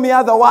can tell me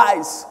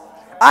otherwise.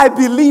 I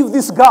believe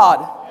this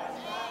God.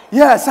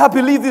 Yes, I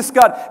believe this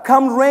God.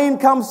 Come rain,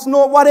 come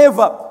snow,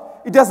 whatever.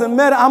 It doesn't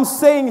matter. I'm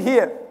staying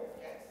here.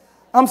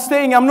 I'm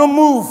staying. I'm not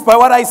moved by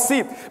what I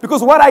see.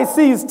 Because what I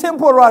see is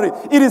temporary.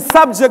 It is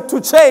subject to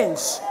change.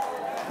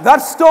 That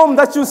storm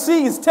that you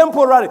see is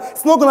temporary.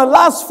 It's not going to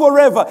last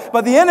forever.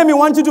 But the enemy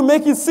wants you to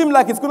make it seem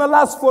like it's going to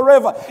last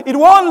forever. It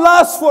won't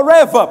last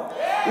forever.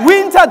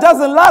 Winter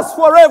doesn't last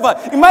forever.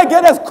 It might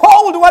get as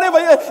cold, whatever,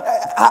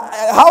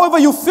 however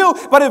you feel.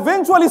 But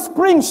eventually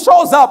spring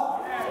shows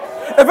up.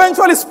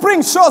 Eventually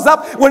spring shows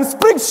up. When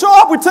spring shows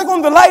up, we take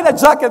on the lighter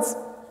jackets.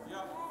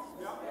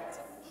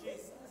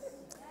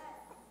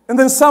 And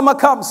then summer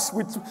comes.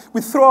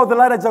 We throw out the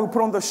lighter jacket, we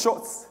put on the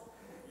shorts.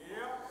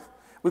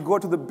 We go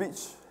to the beach.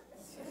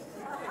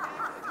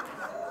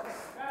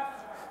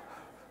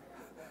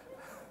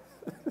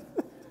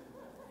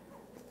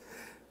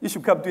 You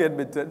should come to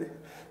Edmonton.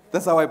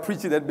 That's how I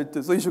preach in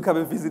Edmonton. So you should come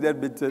and visit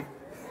Edmonton.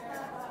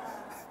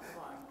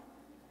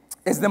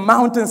 As the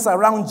mountains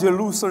surround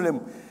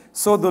Jerusalem,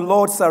 so the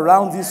Lord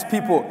surrounds his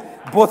people,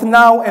 both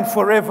now and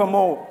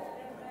forevermore.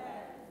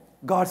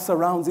 God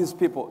surrounds his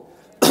people.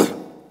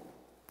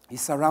 He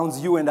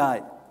surrounds you and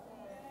I.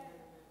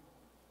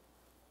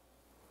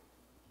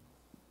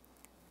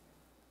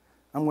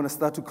 I'm going to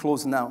start to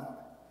close now.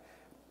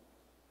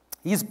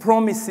 His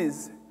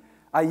promises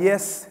are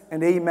yes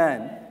and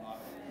amen.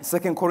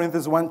 2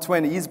 Corinthians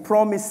 1:20. His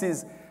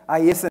promises are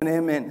yes and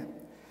amen.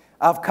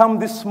 I've come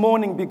this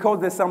morning because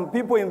there's some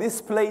people in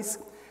this place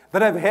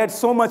that have had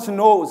so much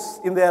no's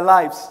in their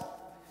lives.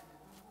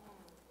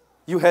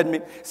 You heard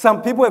me.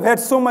 Some people have had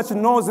so much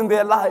no's in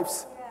their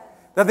lives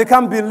that they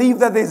can't believe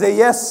that there's a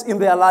yes in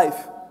their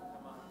life.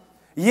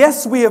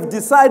 Yes, we have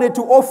decided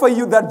to offer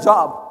you that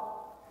job.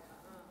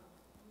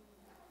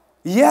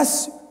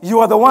 Yes, you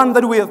are the one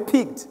that we have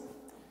picked.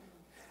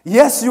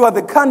 Yes, you are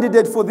the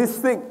candidate for this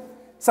thing.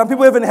 Some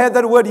people haven't heard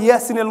that word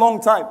yes in a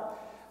long time.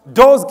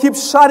 Doors keep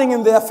shutting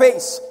in their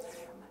face.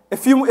 A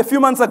few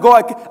months ago,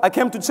 I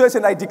came to church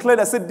and I declared,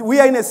 I said, we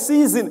are in a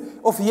season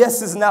of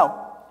yeses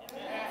now.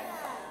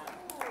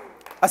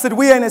 I said,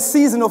 we are in a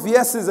season of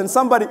yeses, and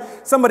somebody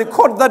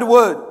caught that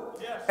word.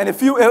 And a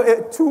few,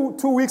 2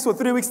 weeks or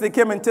 3 weeks, they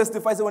came and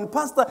testified. So when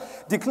Pastor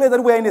declared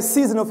that we are in a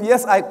season of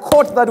yes, I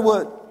caught that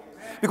word.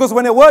 Because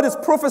when a word is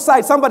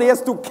prophesied, somebody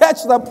has to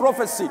catch that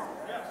prophecy.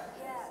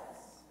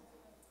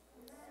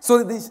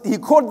 So he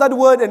caught that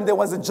word, and there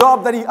was a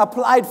job that he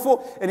applied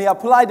for, and he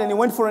applied and he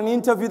went for an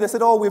interview. They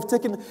said,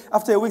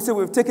 after a week,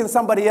 we've taken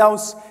somebody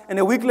else. And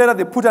a week later,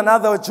 they put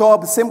another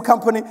job, same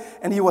company,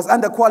 and he was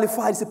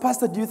underqualified. He said,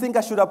 Pastor, do you think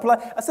I should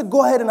apply? I said,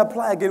 go ahead and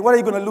apply again. What are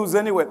you going to lose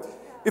anyway?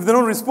 If they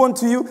don't respond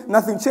to you,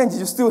 nothing changes.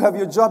 You still have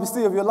your job. You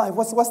still have your life.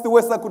 What's the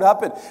worst that could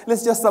happen?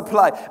 Let's just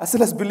apply. I said,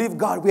 let's believe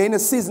God. We're in a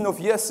season of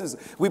yeses.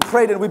 We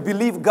prayed and we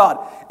believed God.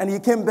 And he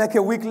came back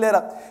a week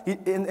later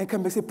and came back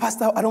and said,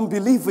 Pastor, I don't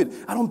believe it.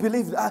 I don't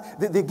believe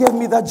it. They gave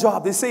me that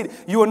job. They said,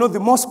 you are not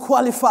the most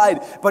qualified,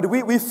 but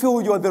we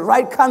feel you are the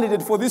right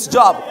candidate for this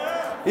job.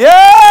 Yay!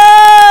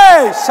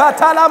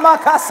 Shatala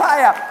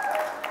Makasaya.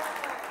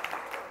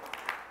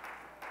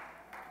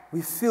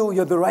 We feel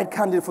you're the right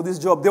candidate for this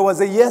job. There was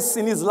a yes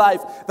in his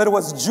life that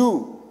was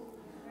due.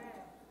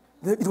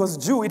 It was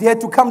due. It had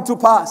to come to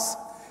pass.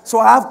 So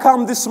I have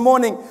come this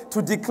morning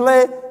to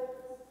declare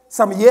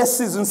some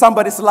yeses in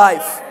somebody's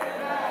life.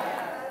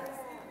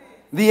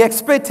 The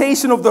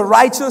expectation of the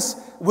righteous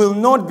will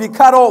not be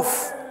cut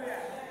off.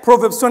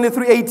 Proverbs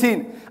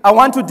 23:18. I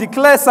want to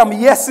declare some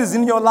yeses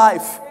in your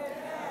life.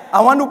 I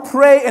want to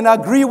pray and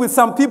agree with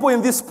some people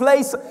in this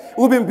place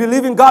who've been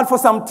believing God for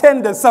some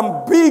tenders,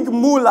 some big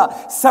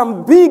moolah,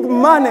 some big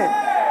money.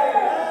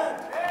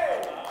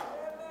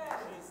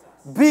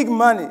 Big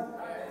money.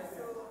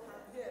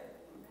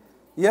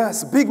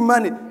 Yes, big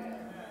money.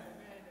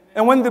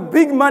 And when the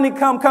big money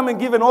come and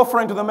give an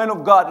offering to the man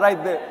of God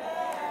right there.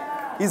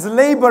 He's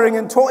laboring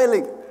and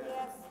toiling.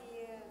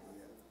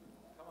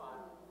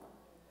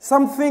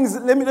 Some things,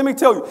 let me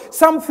tell you,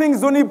 some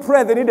things don't need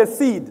prayer, they need a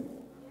seed.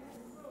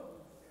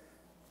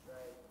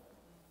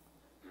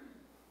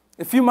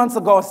 A few months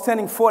ago, I was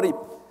turning 40.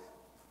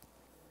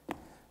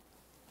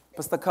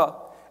 Pastor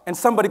Carl. And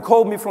somebody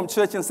called me from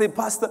church and said,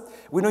 Pastor,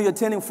 we know you're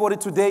turning 40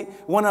 today.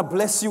 We want to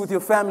bless you with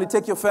your family.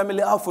 Take your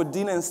family out for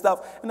dinner and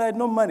stuff. And I had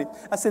no money.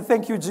 I said,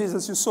 thank you,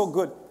 Jesus. You're so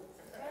good.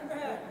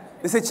 Amen.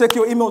 They said, check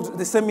your email.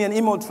 They sent me an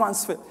email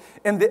transfer.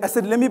 And I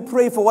said, let me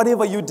pray for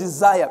whatever you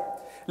desire.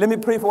 Let me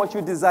pray for what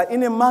you desire.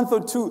 In a month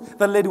or two,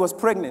 that lady was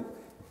pregnant.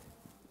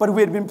 But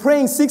we had been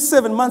praying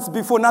 6-7 months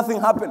before nothing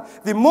happened.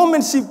 The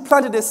moment she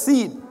planted a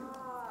seed,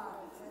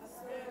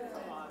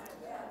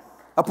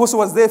 Apostle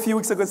was there a few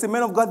weeks ago and said,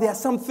 man of God, there are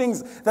some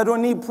things that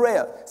don't need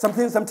prayer.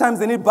 Sometimes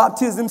they need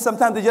baptism.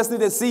 Sometimes they just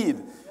need a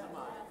seed.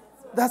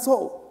 That's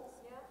all.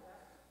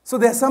 So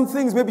there are some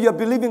things, maybe you're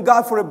believing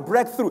God for a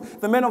breakthrough.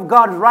 The man of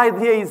God right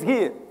here is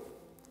here.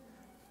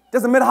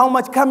 Doesn't matter how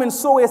much, come and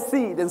sow a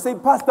seed and say,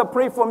 Pastor,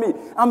 pray for me.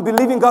 I'm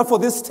believing God for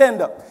this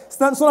tender. It's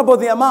not about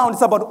the amount.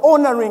 It's about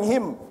honoring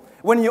Him.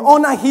 When you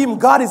honor Him,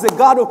 God is a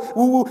God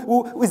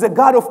who is a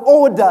God of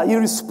order. He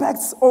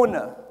respects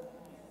honor.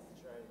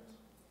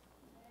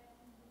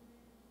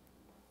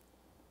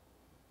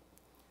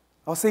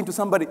 I was saying to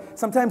somebody,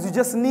 sometimes you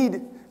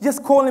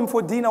just call him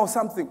for dinner or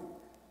something.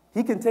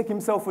 He can take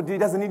himself for dinner. He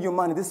doesn't need your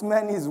money. This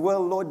man is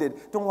well loaded.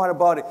 Don't worry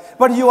about it.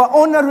 But you are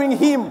honoring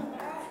him.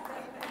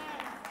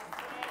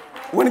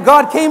 When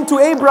God came to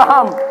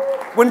Abraham,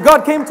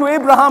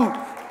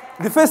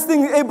 the first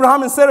thing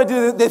Abraham and Sarah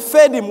did, they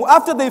fed him.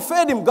 After they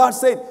fed him, God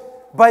said,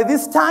 by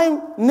this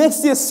time,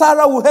 next year,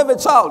 Sarah will have a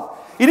child.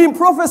 He didn't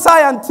prophesy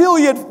until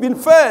he had been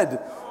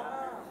fed.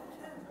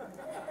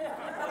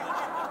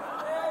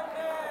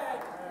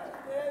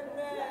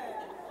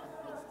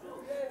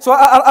 So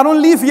I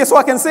don't leave here so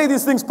I can say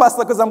these things,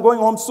 Pastor, because I'm going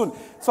home soon.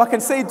 So I can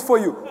say it for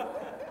you.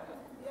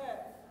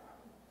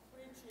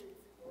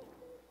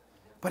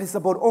 But it's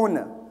about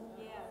honor.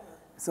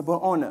 It's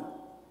about honor.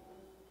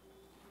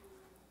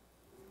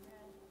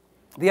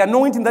 The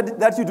anointing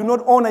that you do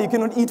not honor, you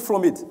cannot eat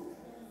from it.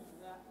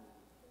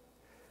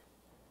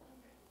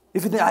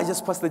 If you think,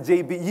 just Pastor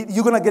JB,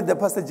 you're going to get the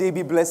Pastor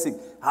JB blessing.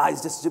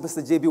 It's just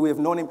Pastor JB, we have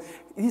known him.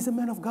 He's a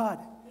man of God.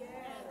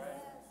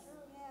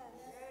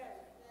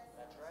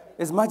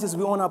 As much as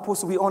we honor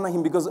Apostle, we honor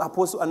him because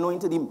Apostle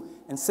anointed him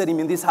and set him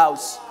in this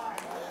house.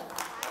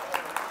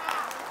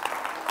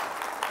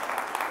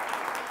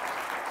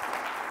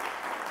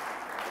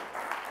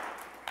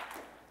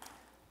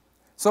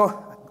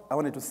 So, I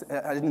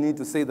didn't need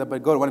to say that,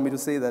 but God wanted me to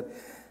say that.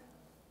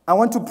 I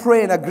want to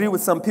pray and agree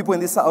with some people in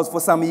this house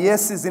for some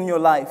yeses in your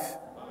life.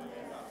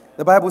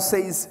 The Bible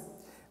says,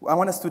 I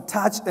want us to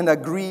touch and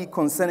agree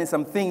concerning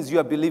some things you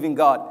are believing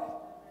God.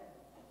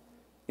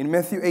 In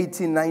Matthew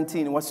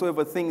 18:19,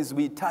 whatsoever things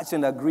we touch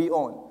and agree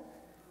on.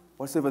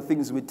 Whatsoever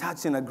things we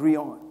touch and agree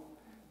on.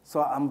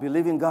 So I'm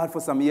believing God for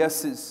some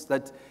yeses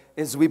that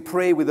as we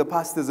pray with the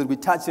pastors and we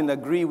touch and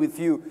agree with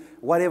you,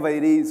 whatever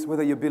it is,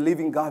 whether you're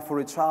believing God for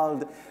a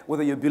child,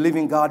 whether you're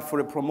believing God for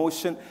a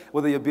promotion,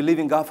 whether you're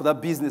believing God for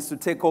that business to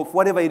take off,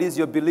 whatever it is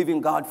you're believing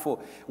God for,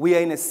 we are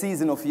in a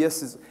season of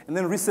yeses. And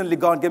then recently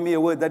God gave me a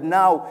word that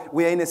now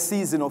we are in a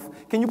season of,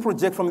 can you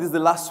project from this the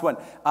last one?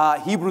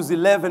 Hebrews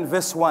 11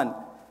 verse 1.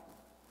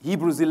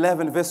 Hebrews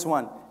 11 verse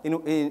 1,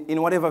 in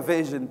whatever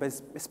version, but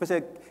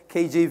especially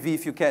KJV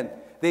if you can.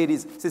 There it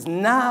is. It says,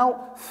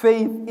 now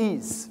faith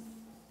is.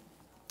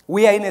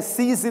 We are in a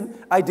season,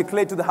 I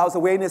declare to the house,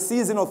 we're in a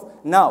season of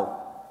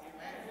now.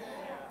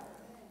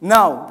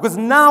 Now. Because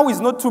now is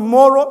not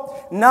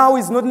tomorrow. Now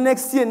is not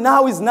next year.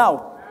 Now is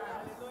now.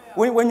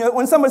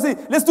 When somebody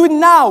says, let's do it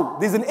now,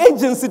 there's an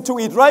agency to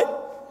it, right?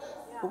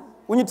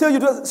 When you tell you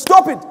to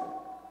stop it,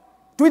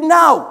 do it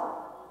now.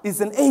 It's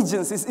an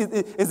agency.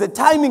 It's a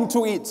timing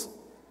to it.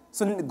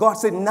 So God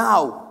said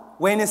now.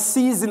 We're in a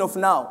season of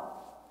now.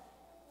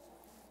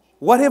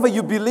 Whatever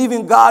you believe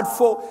in God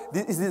for,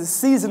 the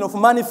season of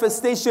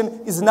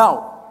manifestation is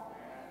now.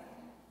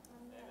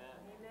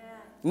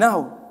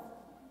 Now.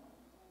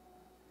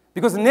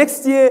 Because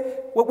next year,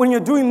 when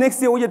you're doing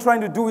next year, what you're trying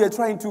to do, you're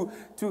trying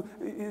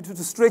to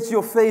stretch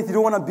your faith. You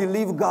don't want to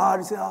believe God.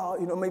 You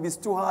say, maybe it's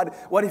too hard.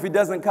 What if it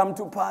doesn't come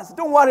to pass?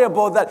 Don't worry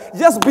about that.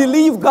 Just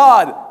believe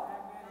God.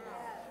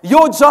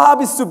 Your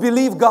job is to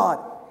believe God.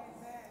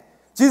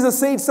 Jesus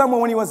said somewhere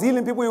when he was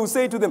healing people, he would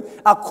say to them,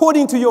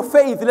 according to your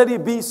faith, let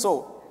it be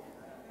so.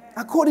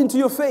 According to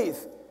your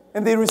faith.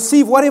 And they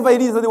receive whatever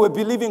it is that they were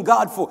believing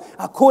God for,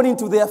 according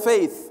to their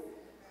faith.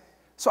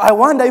 So I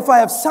wonder if I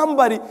have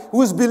somebody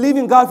who is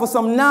believing God for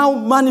some now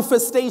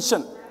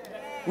manifestation.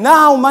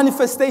 Now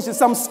manifestation,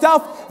 some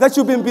stuff that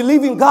you've been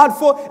believing God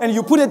for, and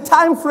you put a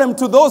time frame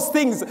to those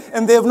things,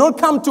 and they have not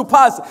come to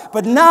pass.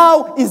 But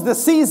now is the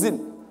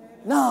season.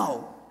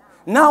 Now.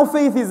 Now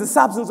faith is the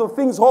substance of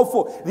things hoped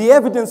for, the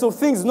evidence of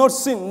things not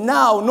seen.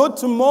 Now, not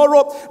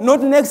tomorrow,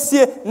 not next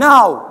year,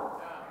 now.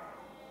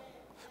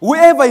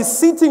 Whoever is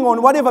sitting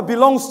on whatever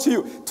belongs to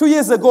you. 2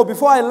 years ago,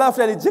 before I left,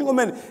 I had a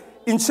gentleman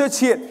in church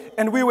here,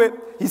 and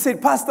he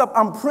said, Pastor,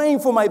 I'm praying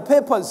for my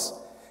papers.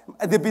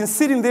 They've been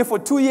sitting there for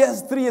 2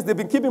 years, 3 years. They've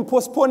been keeping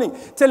postponing,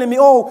 telling me,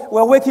 oh,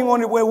 we're working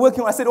on it, we're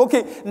working on it. I said,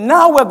 okay,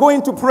 now we're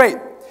going to pray.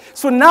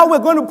 So now we're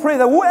going to pray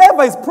that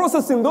whoever is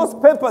processing those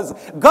papers,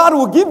 God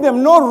will give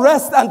them no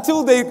rest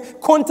until they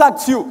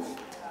contact you.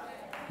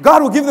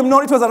 God will give them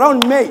no, it was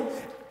around May.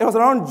 It was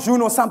around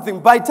June or something.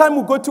 By the time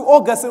we got to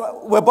August,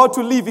 we're about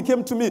to leave, he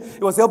came to me.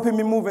 He was helping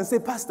me move and say,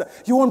 Pastor,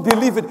 you won't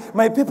believe it.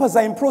 My papers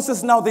are in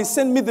process now. They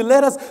send me the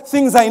letters.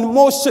 Things are in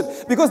motion.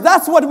 Because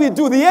that's what we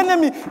do. The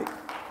enemy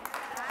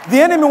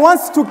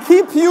wants to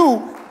keep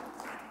you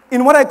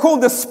in what I call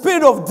the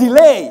spirit of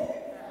delay.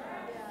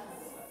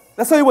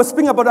 That's why he was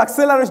speaking about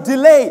acceleration,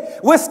 delay,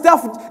 where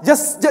stuff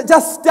just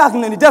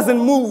stagnant, it doesn't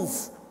move.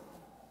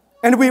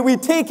 And we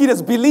take it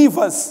as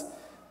believers.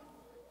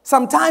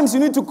 Sometimes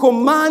you need to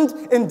command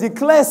and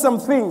declare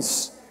some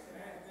things.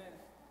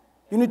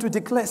 You need to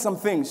declare some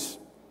things.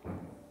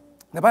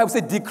 The Bible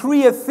said,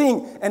 decree a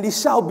thing and it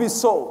shall be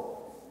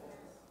so.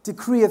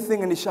 Decree a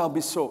thing and it shall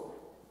be so.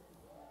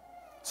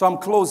 So I'm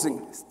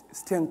closing.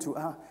 It's 10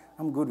 to,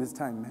 I'm good with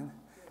time, man.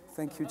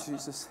 Thank you,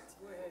 Jesus.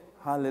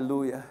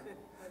 Hallelujah.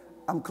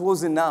 I'm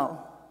closing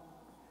now.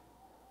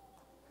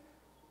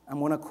 I'm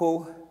going to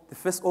call, the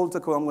first altar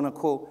call I'm going to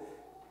call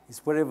is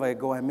wherever I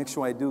go, I make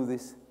sure I do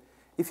this.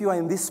 If you are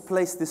in this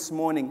place this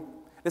morning,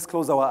 let's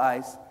close our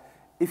eyes.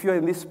 If you are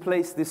in this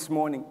place this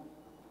morning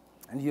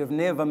and you have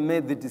never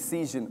made the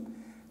decision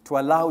to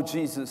allow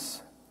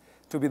Jesus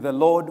to be the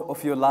Lord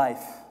of your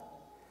life,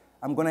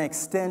 I'm going to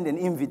extend an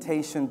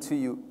invitation to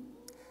you.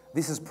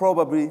 This is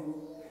probably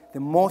the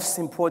most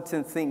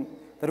important thing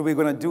that we're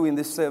going to do in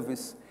this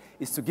service,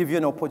 is to give you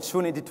an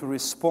opportunity to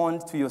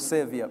respond to your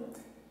Savior,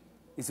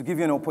 is to give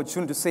you an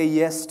opportunity to say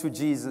yes to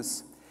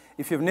Jesus.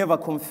 If you've never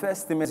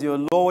confessed Him as your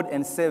Lord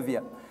and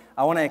Savior,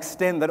 I want to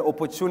extend that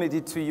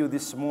opportunity to you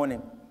this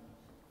morning.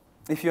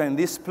 If you're in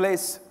this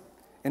place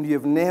and you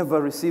have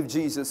never received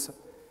Jesus,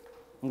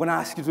 I'm going to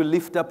ask you to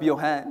lift up your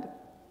hand.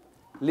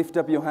 Lift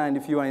up your hand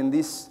if you are in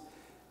this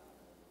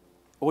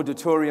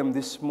auditorium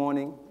this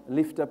morning.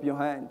 Lift up your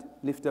hand.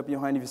 Lift up your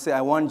hand if you say,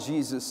 I want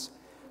Jesus.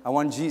 I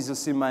want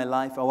Jesus in my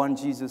life. I want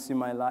Jesus in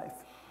my life.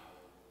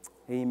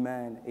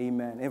 Amen.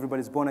 Amen.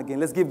 Everybody's born again.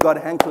 Let's give God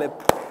a hand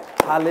clap.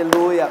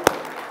 Hallelujah.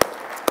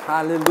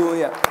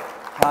 Hallelujah.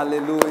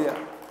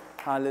 Hallelujah.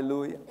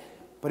 Hallelujah.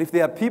 But if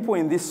there are people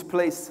in this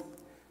place,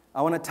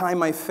 I want to tie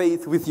my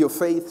faith with your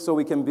faith so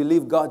we can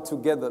believe God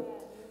together.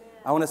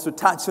 I want us to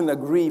touch and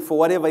agree for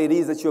whatever it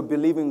is that you're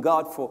believing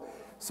God for,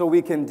 so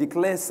we can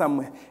declare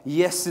some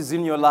yeses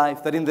in your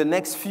life, that in the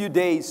next few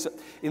days,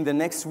 in the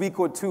next week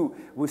or two,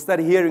 we'll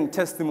start hearing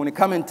testimony.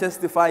 Come and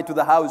testify to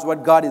the house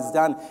what God has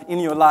done in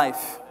your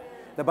life.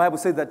 The Bible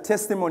says that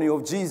testimony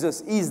of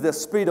Jesus is the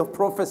spirit of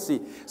prophecy.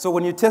 So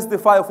when you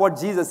testify of what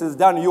Jesus has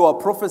done, you are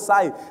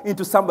prophesying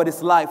into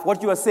somebody's life.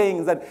 What you are saying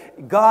is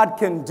that God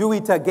can do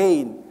it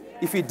again.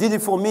 If He did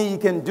it for me, He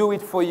can do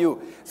it for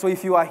you. So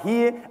if you are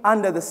here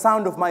under the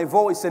sound of my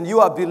voice and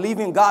you are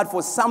believing God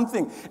for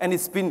something, and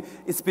it's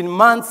been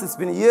months, it's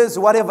been years,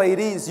 whatever it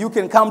is, you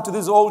can come to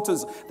these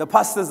altars. The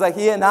pastors are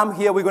here and I'm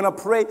here. We're going to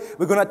pray.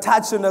 We're going to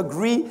touch and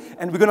agree,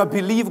 and we're going to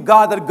believe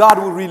God that God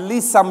will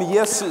release some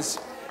yeses.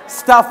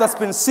 Stuff that's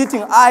been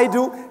sitting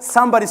idle,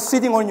 somebody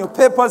sitting on your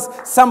papers,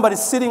 somebody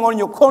sitting on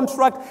your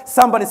contract,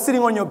 somebody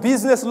sitting on your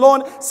business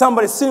loan,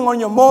 somebody sitting on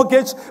your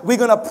mortgage. We're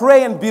going to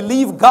pray and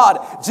believe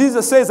God.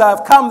 Jesus says, I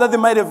have come that they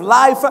might have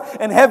life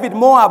and have it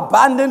more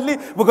abundantly.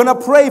 We're going to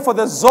pray for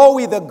the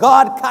Zoe, the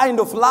God kind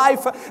of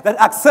life, that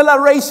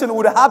acceleration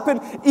would happen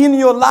in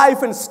your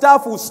life and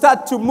stuff will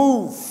start to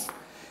move.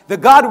 The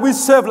God we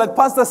serve, like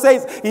Pastor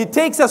says, He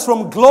takes us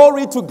from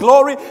glory to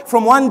glory,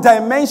 from one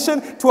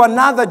dimension to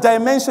another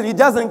dimension. He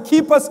doesn't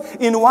keep us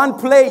in one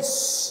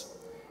place.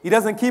 He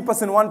doesn't keep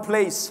us in one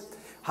place.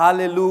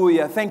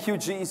 Hallelujah. Thank you,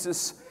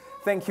 Jesus.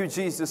 Thank you,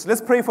 Jesus.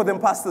 Let's pray for them,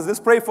 pastors. Let's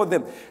pray for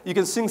them. You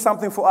can sing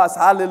something for us.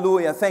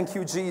 Hallelujah. Thank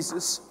you,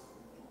 Jesus.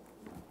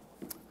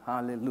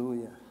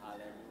 Hallelujah.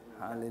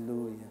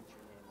 Hallelujah.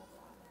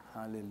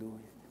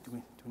 Hallelujah. Do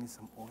we need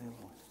some oil?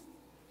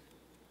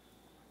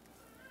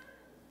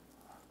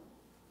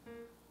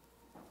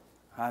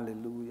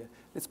 Hallelujah.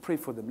 Let's pray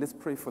for them. Let's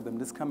pray for them.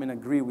 Let's come and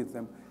agree with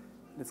them.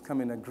 Let's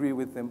come and agree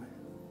with them.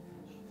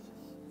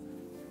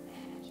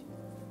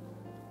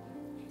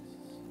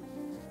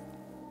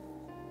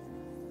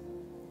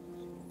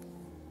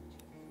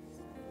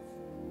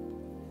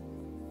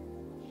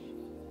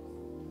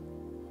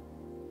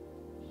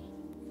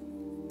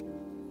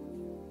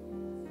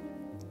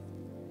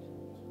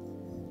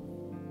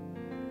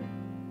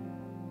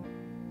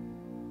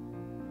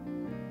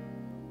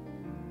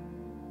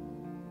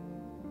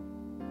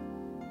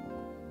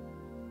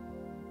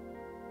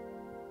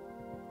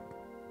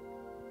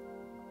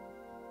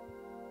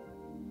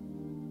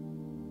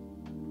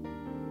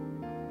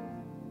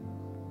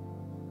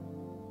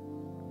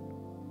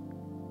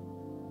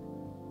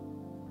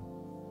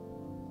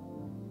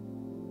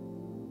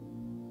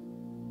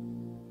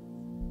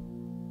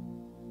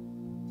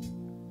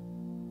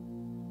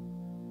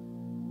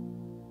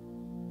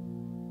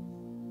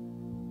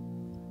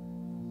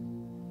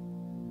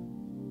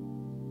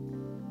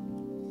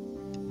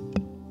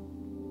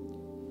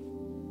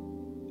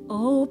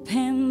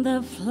 Open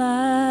the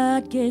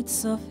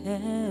floodgates of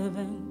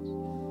heaven.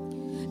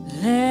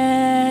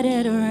 Let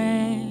it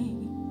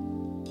rain.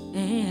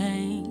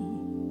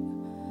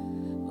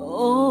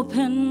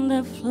 Open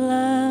the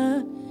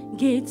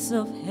floodgates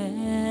of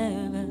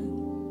heaven.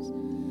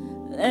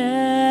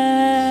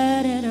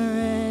 Let it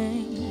rain.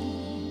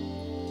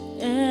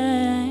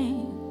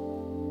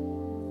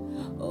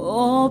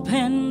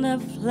 Open the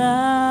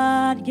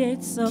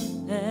floodgates of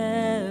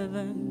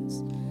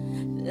heavens.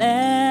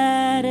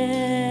 Let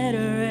it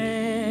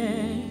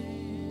rain.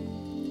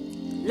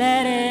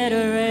 Let it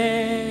rain.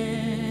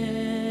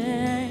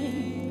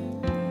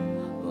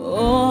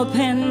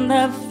 Open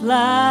the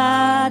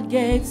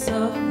floodgates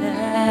of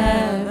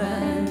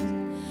heaven.